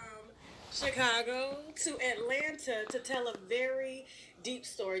from Chicago to Atlanta to tell a very deep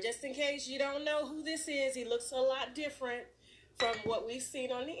story. Just in case you don't know who this is, he looks a lot different from what we've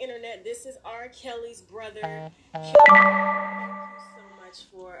seen on the internet. This is R. Kelly's brother. Thank you so much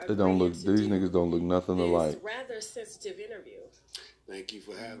for They don't look. agreeing to These do niggas don't look nothing this alike. rather sensitive interview. Thank you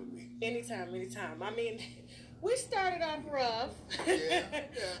for having me. Anytime. I mean, we started off rough,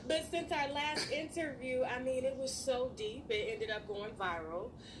 but since our last interview, I mean, it was so deep. It ended up going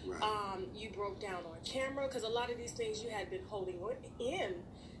viral. Right. You broke down on camera because a lot of these things you had been holding in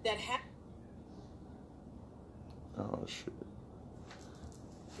that happened. Oh shit.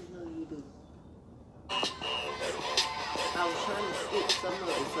 No, you do. I was trying to skip some of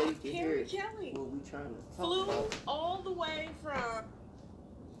it so you can hear it. Kelly What we trying to talk flew about. all the way from.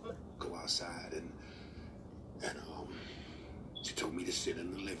 Go outside and she told me to sit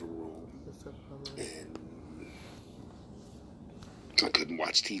in the living room, and I couldn't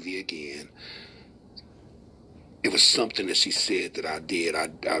watch TV again. It was something that she said that I did.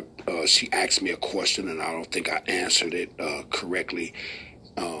 She asked me a question, and I don't think I answered it correctly,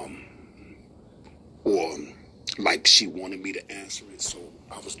 or like she wanted me to answer it. So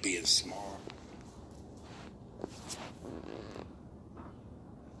I was being smart.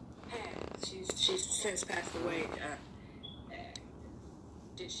 She's since passed away.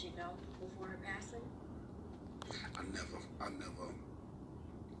 Did she know before her passing? I never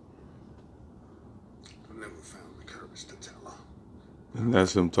found the courage to tell her. And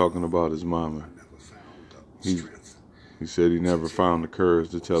that's him talking about his mama. I never found the strength. He said he never found the courage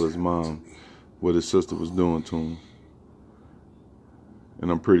to tell his mom what his sister was doing to him.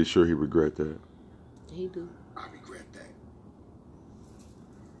 And I'm pretty sure he regret that. He do. I regret that.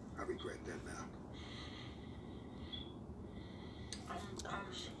 I regret that now.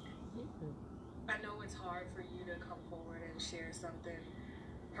 I know it's hard for you to come forward and share something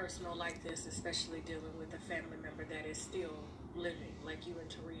personal like this, especially dealing with a family member that is still living, like you and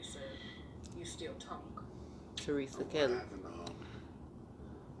Teresa. You still talk. Teresa Kelly.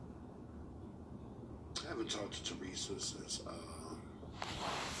 I haven't talked to Teresa since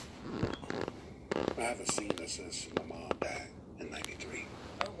I haven't seen her since my mom died in '93.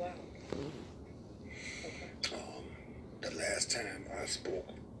 Oh wow. The last time I spoke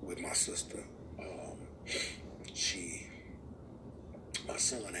with my sister, my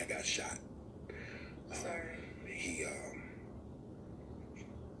son had got shot. Sorry. He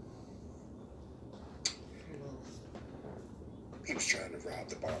was trying to rob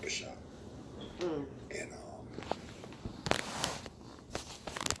the barbershop. And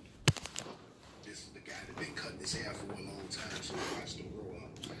this is the guy that been cutting his hair for a long time, so I watched him grow up.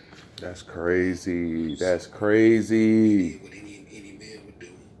 That's crazy. That's crazy. What any man would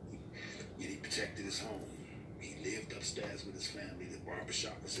do. Yet he protected his home. He lived upstairs with his family. The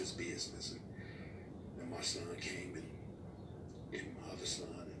barbershop was his business. And my son came and my other son,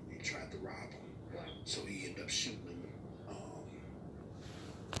 and he tried to rob him. So he ended up shooting him.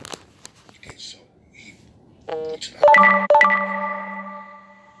 And so he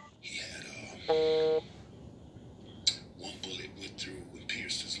had one bullet went through and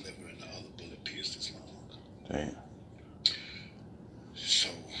pierced his liver, and the other bullet pierced his lung. Damn. So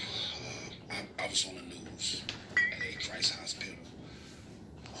I was on the news at Christ Hospital,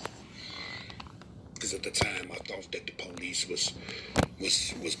 because at the time I thought that the police was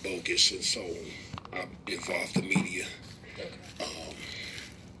bogus, and so I involved the media.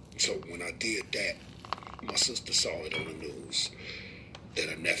 So when I did that, my sister saw it on the news that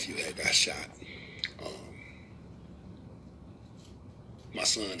her nephew had got shot. My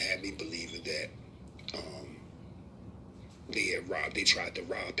son had me believing that they tried to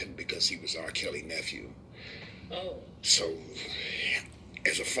rob him because he was R. Kelly nephew. Oh. So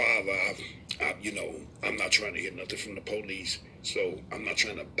as a father, I'm not trying to hear nothing from the police. So I'm not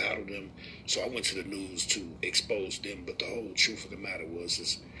trying to battle them. So I went to the news to expose them. But the whole truth of the matter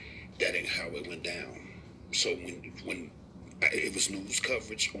is that ain't how it went down. So when it was news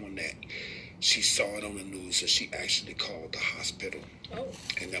coverage on that, she saw it on the news and she actually called the hospital. Oh.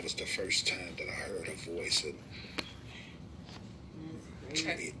 And that was the first time that I heard her voice in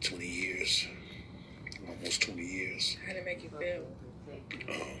 20 years, almost 20 years. How did it make you feel?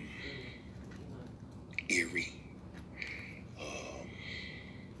 Eerie.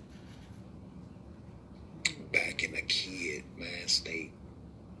 Back in a kid, man, state.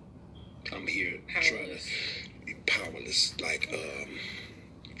 I'm here trying to be powerless. Like,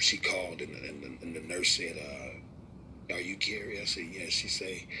 she called and the nurse said, "Are you Carrie?" I said, "Yes." She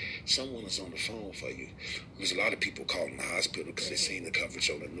said, "Someone is on the phone for you." There's a lot of people calling the hospital because they seen the coverage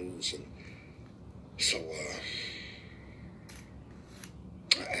on the news, and so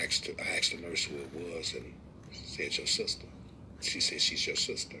I asked the nurse who it was, and said, "Your sister." She said, "She's your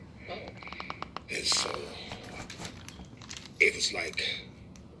sister." And so it was like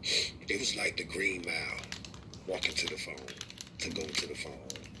the Green Mile, walking to the phone, to go to the phone,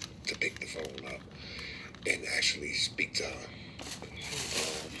 to pick the phone up, and actually speak to her.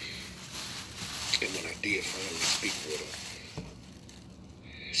 And when I did finally speak with her,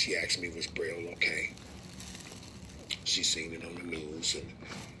 she asked me, "Was Braille okay?" She seen it on the news, and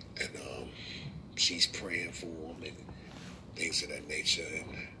she's praying for him and things of that nature.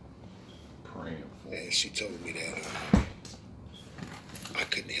 And she told me that I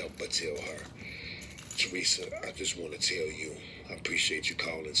couldn't help but tell her, "Teresa, I just want to tell you, I appreciate you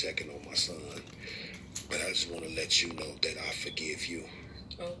calling, checking on my son, but I just want to let you know that I forgive you."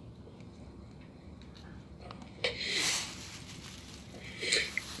 Oh.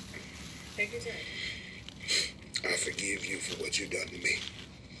 Take your time. "I forgive you for what you done to me."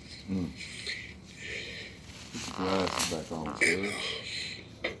 Glasses back on. And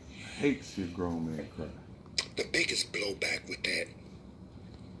Hate to see a grown man cry. the biggest blowback with that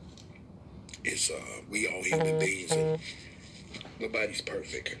is we all human beings and nobody's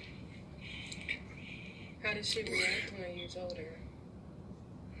perfect. How did she react when you told her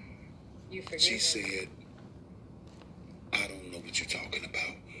you forgive She her? said, "I don't know what you're talking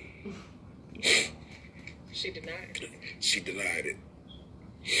about." She denied it. She denied it.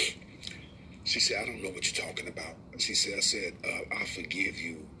 She said, "I don't know what you're talking about." She said, "I forgive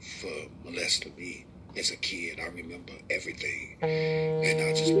you for molesting me as a kid. I remember everything. And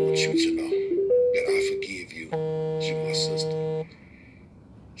I just want you to know that I forgive you. You're my sister."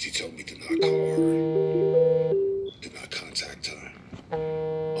 She told me to not call her, to not contact her.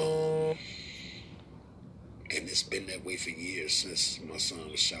 And it's been that way for years since my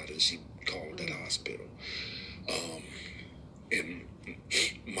son was shot and she called that hospital. And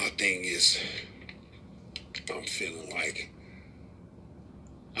my thing is,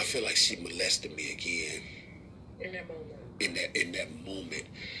 I feel like she molested me again. In that moment. In that moment,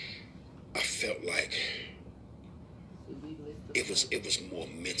 I felt like it was more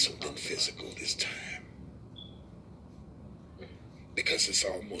mental than physical this time. Because it's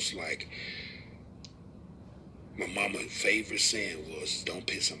almost like my mama's favorite saying was, "Don't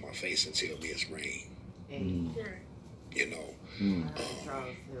piss on my face and tell me it's rain." Right. You know,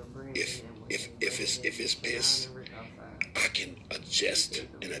 if it's piss, I can adjust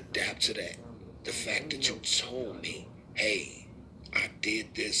and adapt to that. The fact that you told me, "Hey, I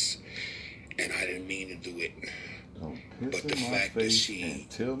did this and I didn't mean to do it," but the fact that she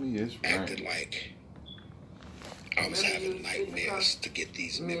tell me it's acted like I was having nightmares to get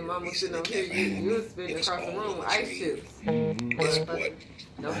these memories. You was spitting across the room with ice chips. It's what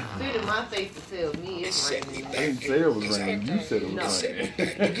Don't spit in my face to tell me it's raining. I didn't say it was raining. You said it was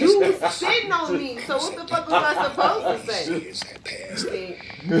raining. You was spitting on me, so what the fuck was I supposed to say?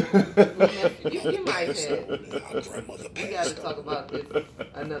 You might have. We gotta talk about this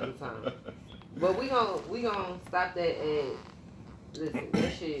another time. But we gonna stop that at, listen,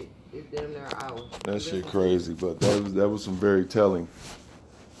 that shit is damn near an hour. That shit crazy, but that was some very telling.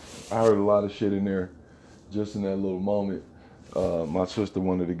 I heard a lot of shit in there just in that little moment. My sister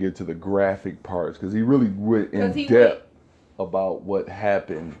wanted to get to the graphic parts because he really went in depth about what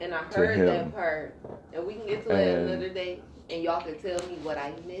happened and I to heard him. that part, and we can get to it another day, and y'all can tell me what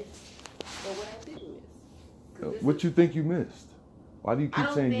I missed or what I didn't miss. What you think you missed? Why do you keep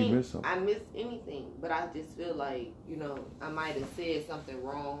saying you missed something? I missed anything, but I just feel like, I might have said something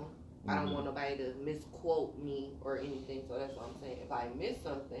wrong. I don't want nobody to misquote me or anything, so that's what I'm saying. If I miss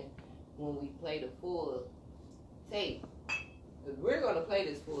something, when we play the full tape, because we're going to play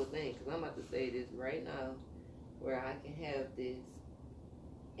this full thing, because I'm about to say this right now, where I can have this,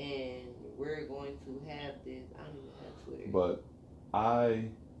 and we're going to have this. I don't even have Twitter. But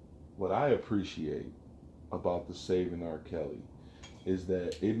what I appreciate about the Saving R. Kelly is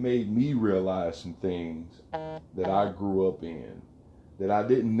that it made me realize some things that I grew up in that I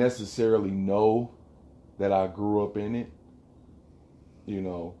didn't necessarily know that I grew up in it, you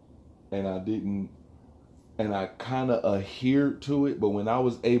know, and I kind of adhered to it. But when I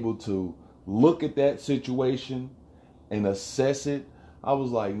was able to look at that situation and assess it, I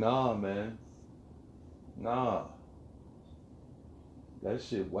was like, nah, man, nah, that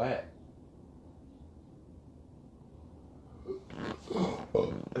shit whack.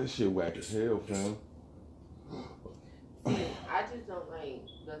 That shit whack as hell, fam. See, I just don't like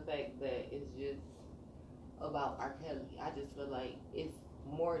the fact that it's just about R. Kelly. I just feel like it's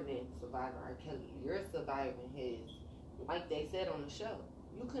more than surviving R. Kelly. You're surviving his, like they said on the show.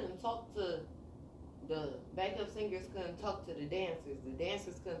 You couldn't talk to the backup singers, couldn't talk to the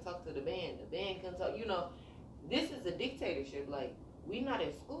dancers couldn't talk to the band couldn't talk. You know, this is a dictatorship. Like, we not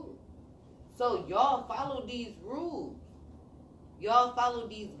in school, so y'all follow these rules. Y'all follow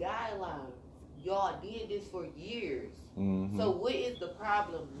these guidelines. Y'all did this for years. Mm-hmm. So what is the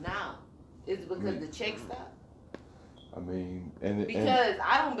problem now? Is it because the check stopped? I mean, because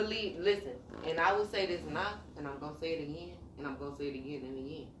I don't believe, listen, and I will say this now, and I'm going to say it again, and I'm going to say it again and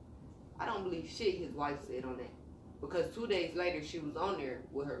again. I don't believe shit his wife said on that. Because 2 days later, she was on there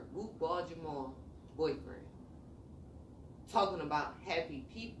with her goofball Jamal boyfriend, talking about happy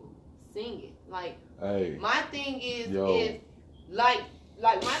people, singing. Like, hey, my thing is,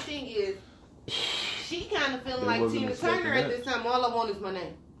 my thing is, she kind of feeling like Tina Turner at this time. All I want is my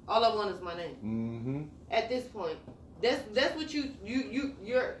name. All I want is my name. Mm-hmm. At this point, that's what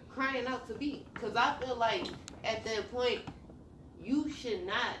you're crying out to be. Because I feel like at that point, you should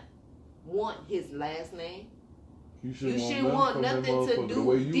not want his last name. You shouldn't want nothing to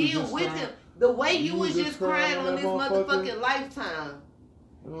deal with him. The way you was just crying on this motherfucking Lifetime.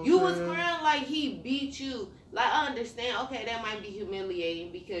 You was crying like he beat you. Like, I understand, okay, that might be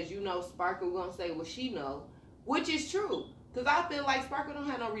humiliating because, you know, Sparkle gonna say what she know, which is true. Because I feel like Sparkle don't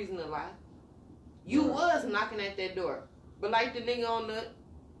have no reason to lie. You was knocking at that door. But like the nigga on the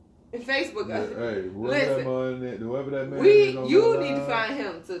Facebook, hey, whoever that man you need to find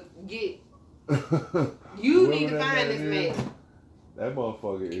him to get. You need to find this man. That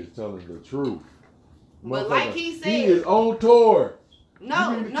motherfucker is telling the truth. But like he said, he is on tour.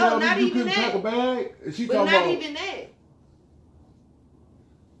 No, not even that. Pack a bag? But not even that.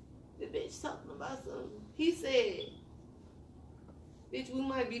 The bitch talking about something. He said, bitch, we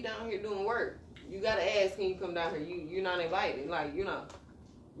might be down here doing work. You gotta ask, can you come down here? You're not invited. Like, you know,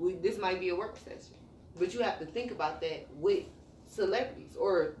 this might be a work session. But you have to think about that with celebrities.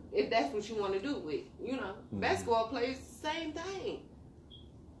 Or if that's what you want to do with, you know, basketball players, same thing.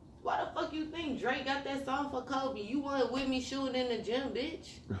 Why the fuck you think Drake got that song for Kobe? You weren't with me shooting in the gym, bitch.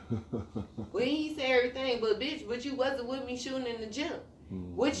 Well, he said everything, but you wasn't with me shooting in the gym.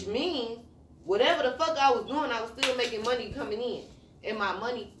 Which means, whatever the fuck I was doing, I was still making money coming in. And my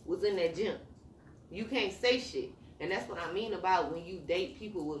money was in that gym. You can't say shit. And that's what I mean about when you date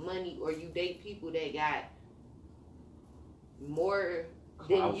people with money or you date people that got more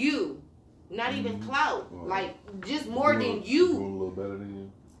than you. Not even clout. Like, just more than you. A little better than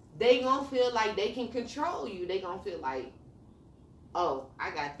you. They gonna feel like they can control you. They gonna feel like, oh, I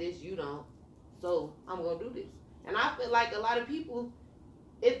got this, you don't. So I'm gonna do this. And I feel like a lot of people,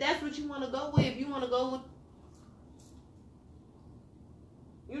 if that's what you want to go with, if you want to go with,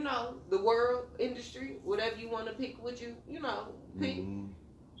 you know, the world industry, whatever you want to pick with you, you know, pick,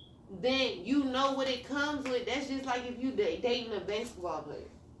 then you know what it comes with. That's just like if you dating a baseball player.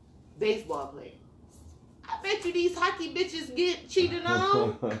 I bet you these hockey bitches get cheated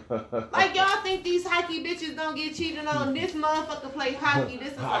on. Like, y'all think these hockey bitches don't get cheated on? This motherfucker play hockey.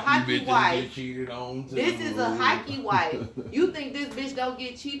 This is a hockey wife. Get cheated on too. This is a hockey wife. You think this bitch don't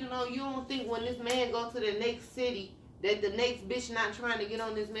get cheated on? You don't think when this man go to the next city that the next bitch not trying to get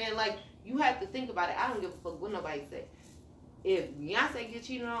on this man? Like, you have to think about it. I don't give a fuck what nobody say. If Beyonce get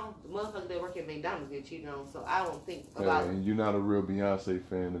cheated on, the motherfucker that work at McDonald's get cheated on. So I don't think about it. And you're not a real Beyonce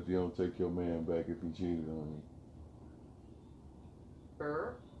fan if you don't take your man back if he cheated on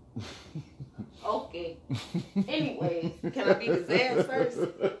you. Okay. Anyways, can I be his ass first?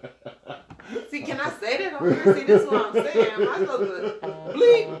 See, can I say that on here? See, this is what I'm saying. Am I supposed to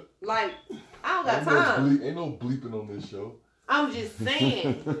bleep? Like, I don't got time. Ain't no bleeping on this show. I'm just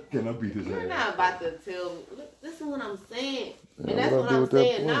saying. Can I beat his ass? You're not about to tell me. Listen to what I'm saying. And that's what I'm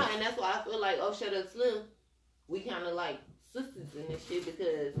saying now. And that's why I feel like, oh, Shut Up Slim, we kind of like sisters in this shit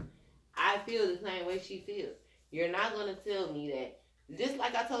because I feel the same way she feels. You're not going to tell me that. Just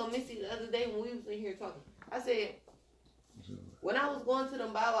like I told Missy the other day when we was in here talking. I said, when I was going to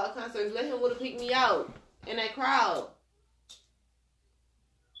them Bow Wow concerts, let him would have picked me out in that crowd.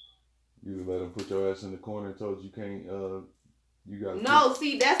 You let him put your ass in the corner and told you can't. You got. No,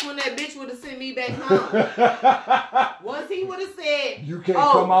 see, that's when that bitch would have sent me back home. Once he would have said, "You can't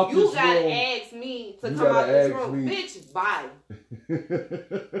come out this room. You gotta ask me to come out this room, bitch. Bye."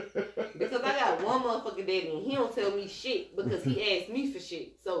 Because I got one motherfucking daddy and he don't tell me shit because he asked me for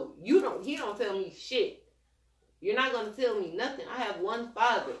shit. So he don't tell me shit. You're not gonna tell me nothing. I have one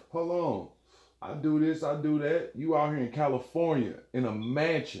father. Hold on. I do this, I do that. You out here in California in a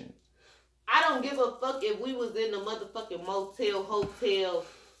mansion. I don't give a fuck if we was in the motherfucking motel, hotel,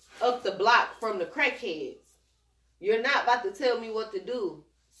 up the block from the crackheads. You're not about to tell me what to do,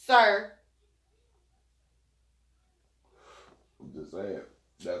 sir. I'm just saying.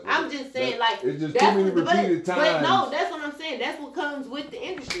 It's just too many repeated times. But no, that's what I'm saying. That's what comes with the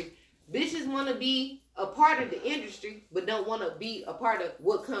industry. Bitches want to be a part of the industry, but don't want to be a part of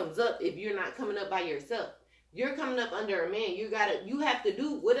what comes up if you're not coming up by yourself. You're coming up under a man. You have to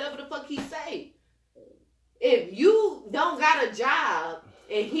do whatever the fuck he say. If you don't got a job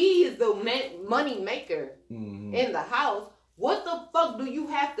and he is the money maker in the house, what the fuck do you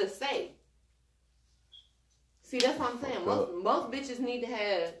have to say? See, that's what I'm saying. Most bitches need to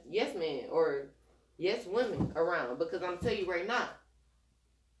have yes men or yes women around because I'm tell you right now,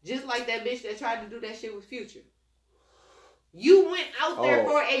 just like that bitch that tried to do that shit with Future. You went out there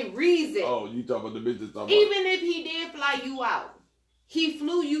for a reason. Oh, you talking about the bitch that's talking about. Even if he did fly you out, he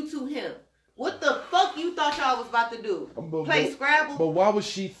flew you to him. What the fuck you thought y'all was about to do? Play Scrabble? But why would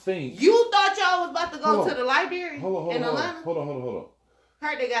she think? You thought y'all was about to go to the library in Atlanta? Hold on.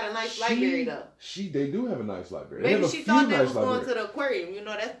 Heard they got a nice library though. They do have a nice library. Maybe she thought they was going to the aquarium. You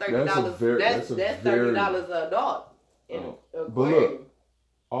know, that's $30. That's $30 a dog. But look,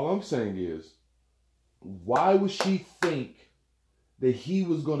 all I'm saying is, why would she think that he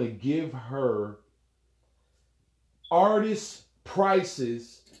was going to give her artist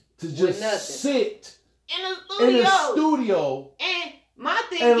prices to just sit in a studio and my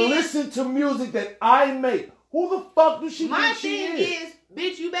thing and is, listen to music that I make? Who the fuck does she think she is? My thing is,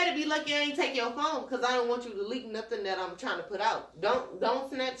 bitch, you better be lucky I ain't take your phone because I don't want you to leak nothing that I'm trying to put out. Don't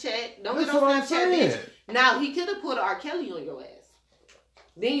Snapchat. Don't get on Snapchat, bitch. Now, he could have put R. Kelly on your ass.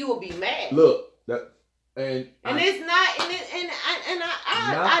 Then you will be mad. Look, and it's not, and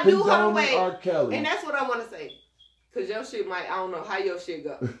I do her way. R. Kelly. And that's what I want to say. Because your shit I don't know how your shit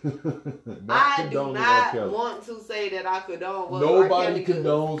go. I do not want to say that I condone what Nobody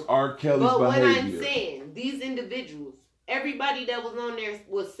condones R. Kelly's behavior. But what I'm saying, these individuals, everybody that was on there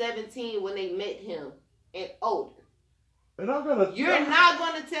was 17 when they met him and older. And you're not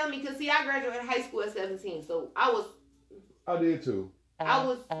going to tell me, because see, I graduated high school at 17, so I did too.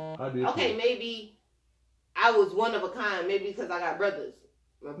 I did okay, too. Maybe I was one of a kind, maybe because I got brothers.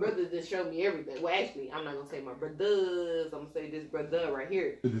 My brothers didn't show me everything. Well, actually, I'm not going to say my brothers. I'm going to say this brother right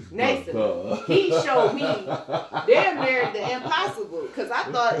here. Next to me. He showed me damn near the impossible. Because I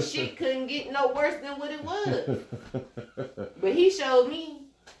thought shit couldn't get no worse than what it was. But he showed me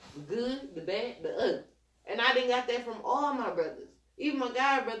the good, the bad, the ugly. And I didn't got that from all my brothers. Even my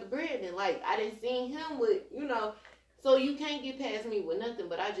guy, brother Brandon. Like, I didn't see him with, So you can't get past me with nothing.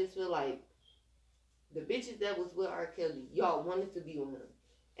 But I just feel like the bitches that was with R. Kelly, y'all wanted to be with him.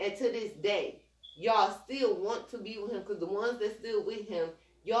 And to this day, y'all still want to be with him because the ones that still with him,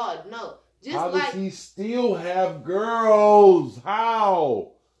 y'all know. How does he still have girls?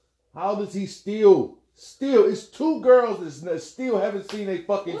 How? How does he still? It's two girls that still haven't seen a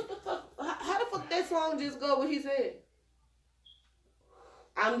fucking... What the fuck? How the fuck that song just go what he said?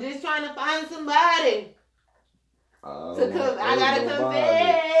 I'm just trying to find somebody. I gotta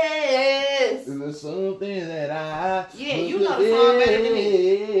confess. Is there something that I... Yeah, you know the song better than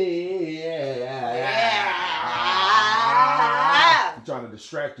me. Yeah. I'm trying to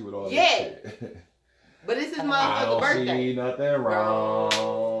distract you with all that shit. But this is motherfucker's birthday. I don't see nothing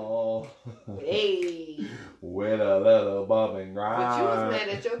wrong. Hey. With a little bump and grind. But you was mad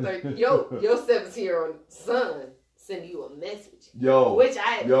at your 17-year-old son send you a message. Which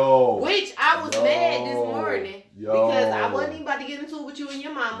I was mad this morning because I wasn't even about to get into it with you and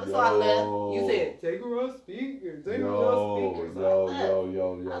your mama. So I left. You said, take her off speaker. Take her off speaker. So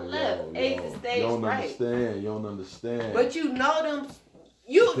I left. Exit stage right. You don't understand. But you know them.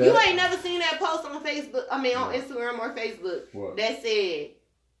 You ain't never seen that post on Facebook. I mean on Instagram or Facebook that said,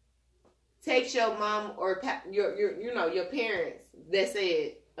 text your mom or your parents that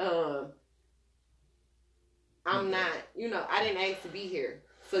said, I'm not, I didn't ask to be here,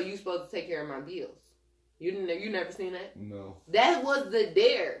 so you supposed to take care of my bills. You never seen that? No. That was the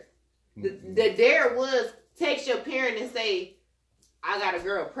dare. The dare was text your parent and say, I got a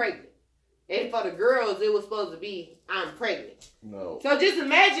girl pregnant. And for the girls, it was supposed to be, I'm pregnant. No. So just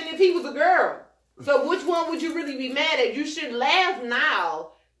imagine if he was a girl. So which one would you really be mad at? You should laugh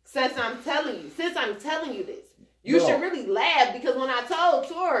now since I'm telling you this. You should really laugh because when I told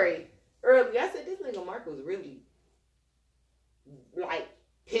Tori earlier, I said, this nigga Mark was really, like,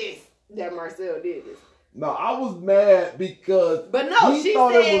 pissed that Marcel did this. No, I was mad because he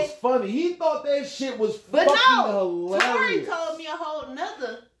thought it was funny. He thought that shit was fucking hilarious. Tori told me a whole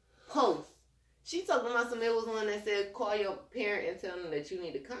nother post. She talking about something. It was one that said, call your parent and tell them that you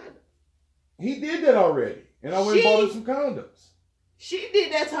need a condom. He did that already. And I went and bought him some condoms. She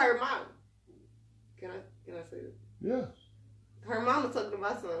did that to her mom. Can I say that? Yeah. Her mama talking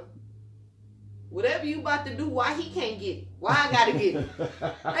about something. Whatever you about to do, why he can't get it? Why I gotta get it?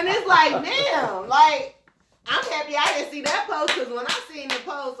 And it's like, damn, like, I'm happy I didn't see that post because when I seen the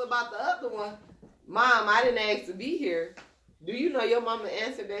post about the other one, Mom, I didn't ask to be here. Do you know your mama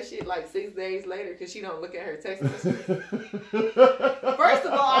answered that shit like 6 days later because she don't look at her text messages? First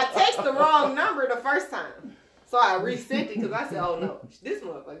of all, I texted the wrong number the first time. So I resent it because I said, oh no, this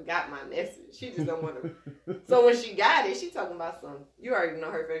motherfucker got my message. She just don't want to. So when she got it, she talking about something. You already know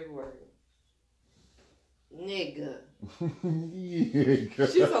her favorite word. Nigga. Yeah.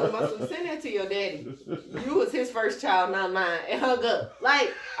 She talking about something. Send that to your daddy. You was his first child, not mine. And hung up.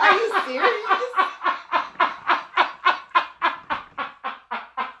 Like, are you serious?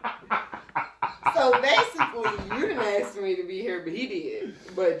 So basically, you didn't ask me to be here, but he did.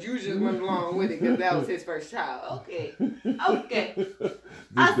 But you just went along with it because that was his first child. Okay.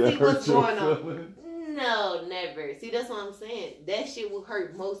 I see what's going on. No, never. See, that's what I'm saying. That shit will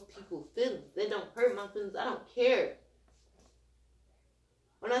hurt most people's feelings. They don't hurt my feelings. I don't care.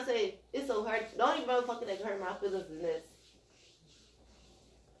 When I say it's so hard, the only motherfucker that can hurt my feelings is this.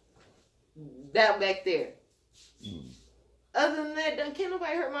 That back there. Other than that, can't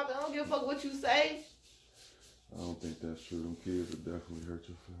nobody hurt my feelings. I don't give a fuck what you say. I don't think that's true. Them kids would definitely hurt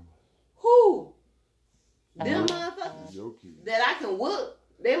your feelings. Who? Them motherfuckers Your kids. that I can whoop.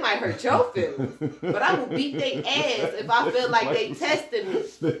 They might hurt your feelings. But I will beat their ass if I feel like they tested me.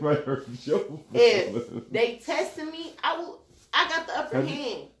 They might hurt your feelings. If they tested me, I got the upper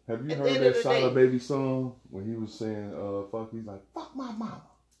hand. Have you heard that Sada Baby song when he was saying fuck? He's like, fuck my mama.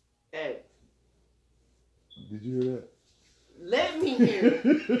 Hey. Did you hear that? Let me hear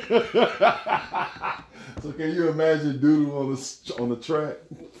it. So can you imagine Doodle on the track?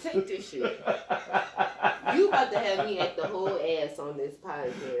 Take this shit. You about to have me act the whole ass on this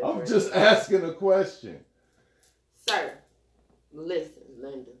podcast. I'm just asking a question. Sir, listen,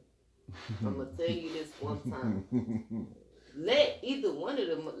 Linda. I'm going to tell you this one time. Let either one of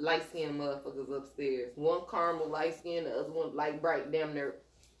them light-skinned motherfuckers upstairs. One caramel light-skinned, the other one light bright, damn near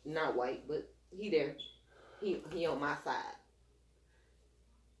not white, but he there. He on my side.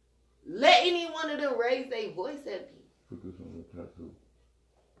 Let any one of them raise their voice at me. Put this on your tattoo.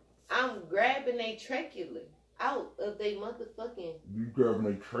 I'm grabbing a trachea out of they motherfucking... You grabbing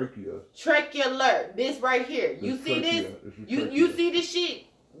a trachea. Tracheolar. This right here. You see this? You see this shit?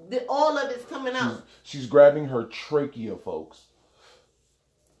 All of it's coming out. She's grabbing her trachea, folks.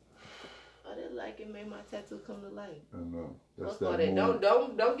 I didn't like it. Made my tattoo come to life. I know. That's that moon.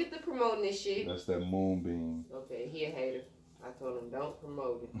 Don't get to promoting this shit. That's that moonbeam. Okay, he a hater. I told him don't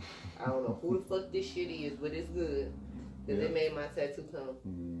promote it. I don't know who the fuck this shit is, but it's good. Because they made my tattoo come.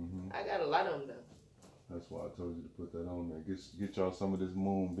 Mm-hmm. I got a lot of them though. That's why I told you to put that on there. Get y'all some of this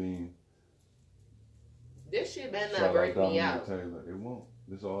moonbeam. This shit better not break me out. Taylor. It won't.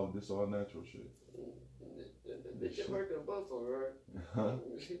 This all natural shit. Bitch, you're working a muscle, right? Huh?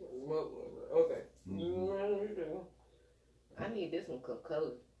 Okay. Mm-hmm. I need this one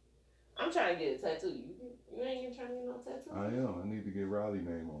color. I'm trying to get a tattoo. You ain't trying to get no tattoo? I am. I need to get Riley's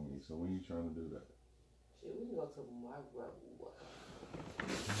name on me. So when you trying to do that? Shit, we can go to my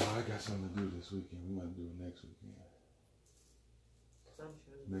I got something to do this weekend. We might do it next weekend.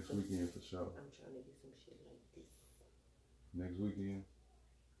 Next weekend for sure. I'm trying to get some shit like this. Next weekend?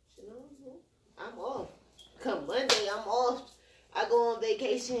 You know, I'm off. Come Monday, I'm off. I go on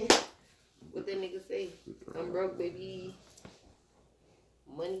vacation. What that nigga say? I'm broke, baby.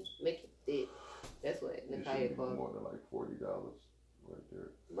 Money make it thick. That's what Nakaya called. More than like $40 right there.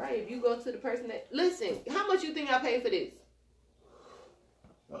 Right, if you go to the person that... Listen, how much you think I paid for this?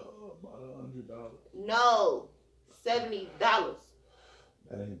 About $100. No, $70.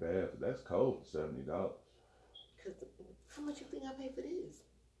 That ain't bad. That's cold for $70. How much you think I paid for this?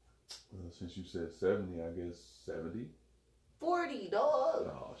 Well, since you said 70, I guess 70. $40, dog.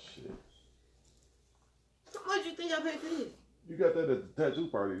 Oh shit. How much you think I paid for this? You got that at the tattoo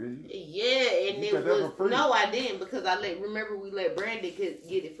party, didn't you? Yeah, and You it got that was for free? no, I didn't because remember we let Brandon get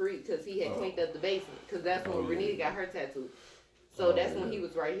it free because he had cleaned up the basement because that's when Renita got her tattoo. So that's when he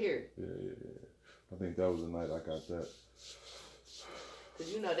was right here. Yeah. I think that was the night I got that.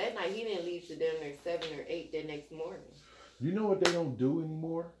 Because that night he didn't leave till down there 7 or 8 the next morning. You know what they don't do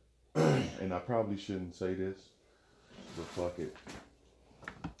anymore? And I probably shouldn't say this, but fuck it.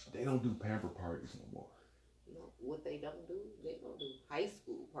 They don't do pamper parties no more. What they don't do high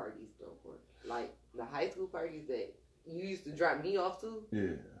school parties no more. Like the high school parties that you used to drop me off to.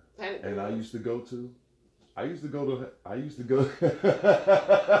 Yeah. And I used to go to.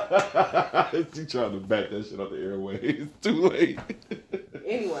 She trying to back that shit off the airways. It's too late.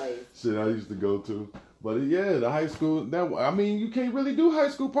 Anyways. Shit I used to go to. But yeah, the high school, you can't really do high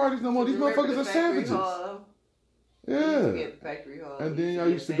school parties no more. These motherfuckers are savages. Yeah. Factory Hall. And then I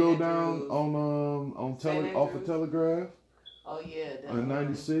used to go down on off of Telegraph. Oh yeah. On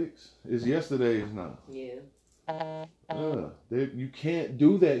 96. It's yesterday's now. Yeah. You can't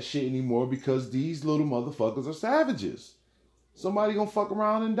do that shit anymore because these little motherfuckers are savages. Somebody gonna fuck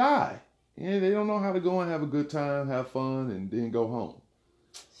around and die. Yeah, they don't know how to go and have a good time, have fun, and then go home.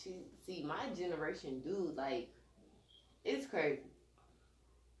 See, my generation, dude, like, it's crazy.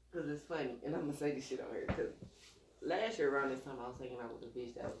 Because it's funny. And I'm going to say this shit on here. Because last year around this time, I was hanging out with a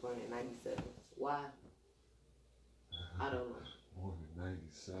bitch that was born in 97. Why? I don't know. Born in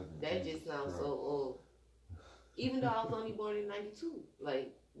 97. That just sounds so old. Even though I was only born in 92.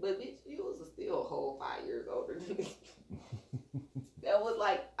 Like, but bitch, you was still a whole 5 years older than me. That was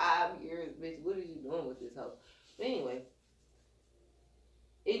like 5 years, bitch. What are you doing with this house? But anyway,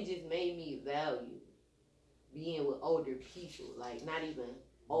 it just made me value being with older people. Like, not even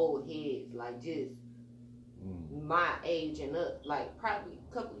old heads. Like, just my age and up. Like, probably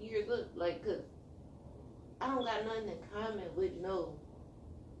a couple years up. Like, because I don't got nothing in common with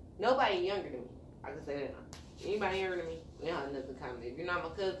nobody younger than me. I can say that now. Anybody younger than me, we don't have nothing in common. If you're not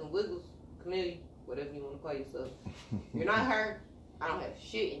my cousin, Wiggles, Committee, whatever you want to call yourself, you're not her. I don't have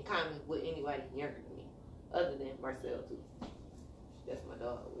shit in common with anybody younger than me, other than Marcel too. That's my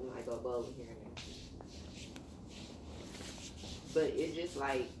dog. We might go bowling here and there. But it's just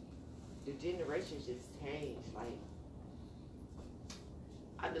like the generations just changed. Like,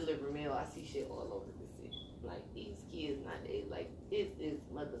 I deliver mail, I see shit all over the city. Like, these kids nowadays, like, this is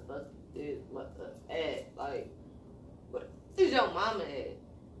motherfucking this mother at. Like, what is your mama at?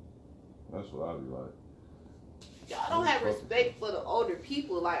 That's what I be like. Y'all don't have respect for the older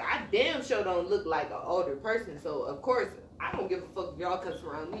people. Like, I damn sure don't look like an older person. So, of course, I don't give a fuck if y'all cuss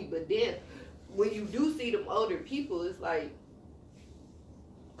around me. But then, when you do see them older people, it's like,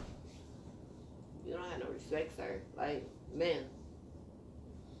 you don't have no respect, sir. Like, man.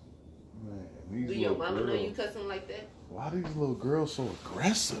 These do your mama know you cussing like that? Why are these little girls so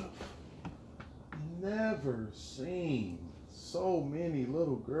aggressive? Never seen so many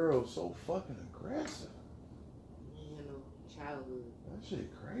little girls so fucking aggressive. Childhood. That shit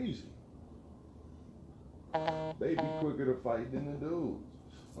crazy. They be quicker to fight than the dudes.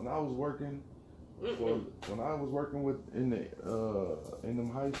 When I was working with in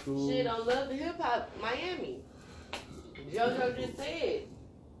them high schools. Shit on Love and Hip Hop Miami. JoJo just said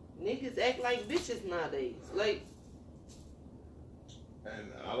niggas act like bitches nowadays. Like,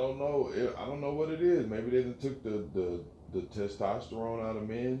 and I don't know what it is. Maybe they done took the testosterone out of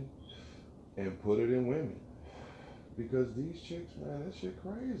men and put it in women. Because these chicks, man, that shit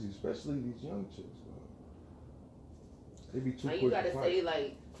crazy. Especially these young chicks, man. They be too quick to fight. You gotta say,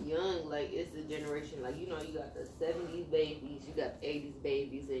 like, young, like, it's a generation. Like, you know, you got the 70s babies, you got the 80s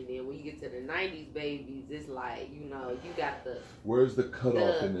babies, and then when you get to the 90s babies, it's like, you know, you got the... Where's the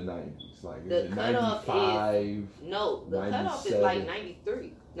cutoff in the 90s? Like, is it 95? No, the 97? cutoff is like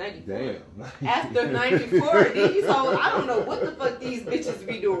 93. 94. Damn. After 94, these hoes, I don't know what the fuck these bitches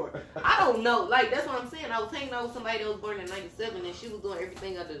be doing. I don't know. Like, that's what I'm saying. I was hanging out with somebody that was born in 97 and she was doing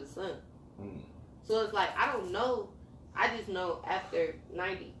everything under the sun. So it's like, I don't know. I just know after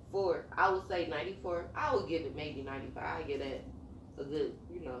 94, I would say 94, I would give it maybe 95. I get that a good,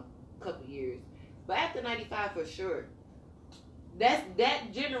 couple years. But after 95 for sure, that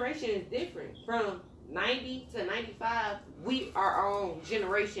generation is different. From 90 to 95, we are our own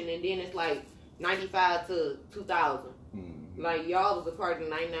generation, and then it's like 95 to 2000. Like, y'all was a part of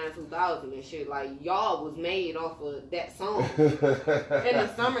 99, 2000 and shit. Like, y'all was made off of that song in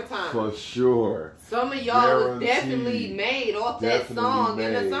the summertime. For sure. Some of y'all was definitely made off that song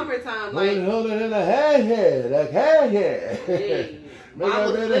in the summertime. Like, hold on, the head. I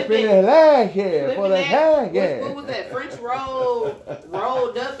was flipping that, what was that? French roll,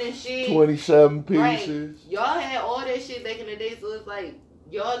 rolled up and shit. 27 pieces. Right. Y'all had all that shit shit back in the day, so it's like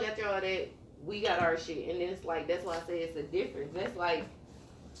y'all got y'all that, we got our shit, and then it's like that's why I say it's a difference. That's like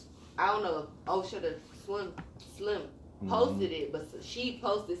I don't know. Oh, should have Slim posted it, but she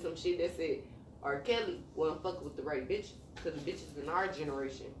posted some shit that said R. Kelly wasn't fucking with the right bitches because the bitches in our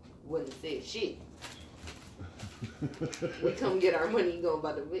generation wouldn't have said shit. We come get our money, you go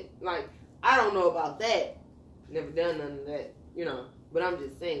about the bitch. Like I don't know about that. Never done none of that, you know. But I'm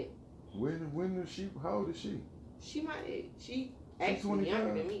just saying. When is she? How old is she? She actually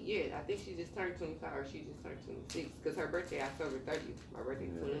younger than me. Yeah, I think she just turned 25 or she just turned 26 because her birthday October 30th. My birthday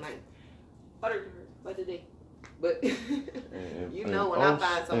 29th. Butter by the day. But you know when I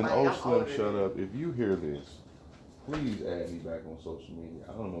find somebody, and I'm older. Shut up. If you hear this, please add me back on social media.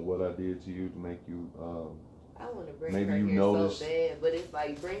 I don't know what I did to you to make you. I want to bring maybe her you here noticed. so bad, but it's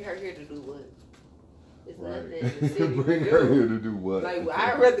like bring her here to do what? It's Right. nothing in the city Bring to her do. here to do what? Like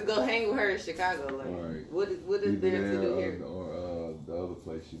I'd rather go hang with her in Chicago. Like Right. what is Either there to there do here? or the other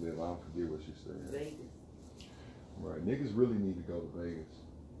place she live. I don't forget what she said. Vegas. Right. Niggas really need to go to Vegas.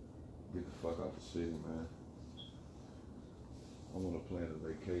 Get the fuck out the city, man. I want to plan a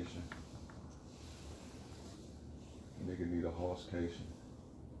vacation. Nigga need a horsecation.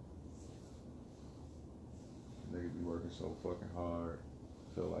 Nigga be working so fucking hard.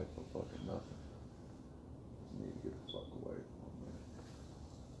 Feel like for fucking nothing. Just need to get the fuck away from man.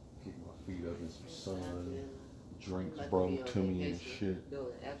 Keep my feet up in some sun. Drinks Like brought be on to me and vacation, shit.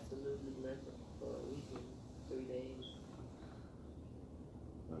 Doing absolutely nothing for a weekend, 3 days.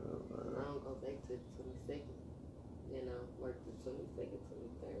 I don't go back to the 22nd. Then I work the 22nd,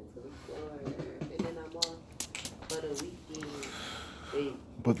 23rd, 24th, and then I'm off for the weekend.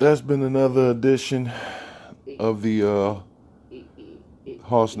 But that's been another edition of the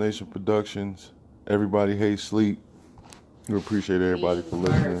Hoss Nation Productions. Everybody hates sleep. We appreciate everybody for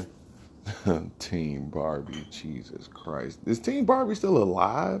listening. Team Barbie, Jesus Christ. Is Team Barbie still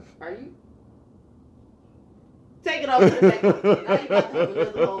alive? Are you? Take it off to the back. Now you about to have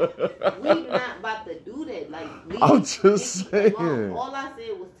another whole. We not about to do that. Like, I'm just saying. All I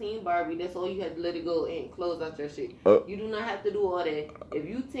said was Team Barbie. That's all you had to let it go and close out your shit. You do not have to do all that. If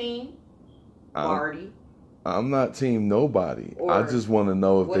you Team Barbie. I'm not Team nobody. Or I just want to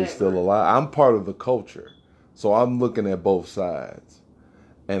know if whatever. they still alive. I'm part of the culture. So I'm looking at both sides.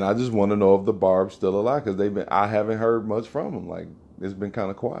 And I just want to know if the Barb's still alive because I haven't heard much from them. Like, it's been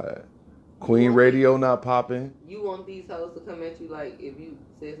kind of quiet. Queen Radio not popping. You want these hoes to come at you like if you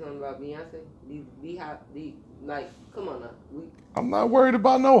said something about Beyonce? Like, come on now. I'm not worried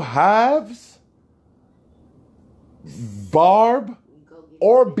about no hives, Barb,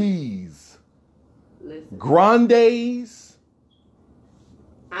 or bees. Listen. Grandes.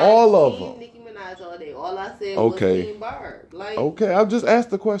 All of them. Nicki Minaj all day. All I said Okay. was Team Barb. Like, Okay, I've just asked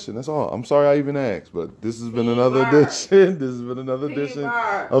the question. That's all. I'm sorry I even asked, but this has been Team another Barb. edition. This has been another Team edition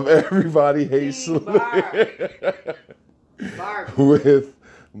Barb. of Everybody Hates Team Sleep Barb. with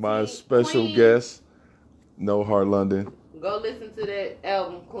my Team special Queen. guest, No Heart London. Go listen to that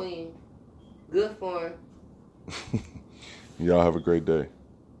album, Queen. Good for him. Y'all have a great day.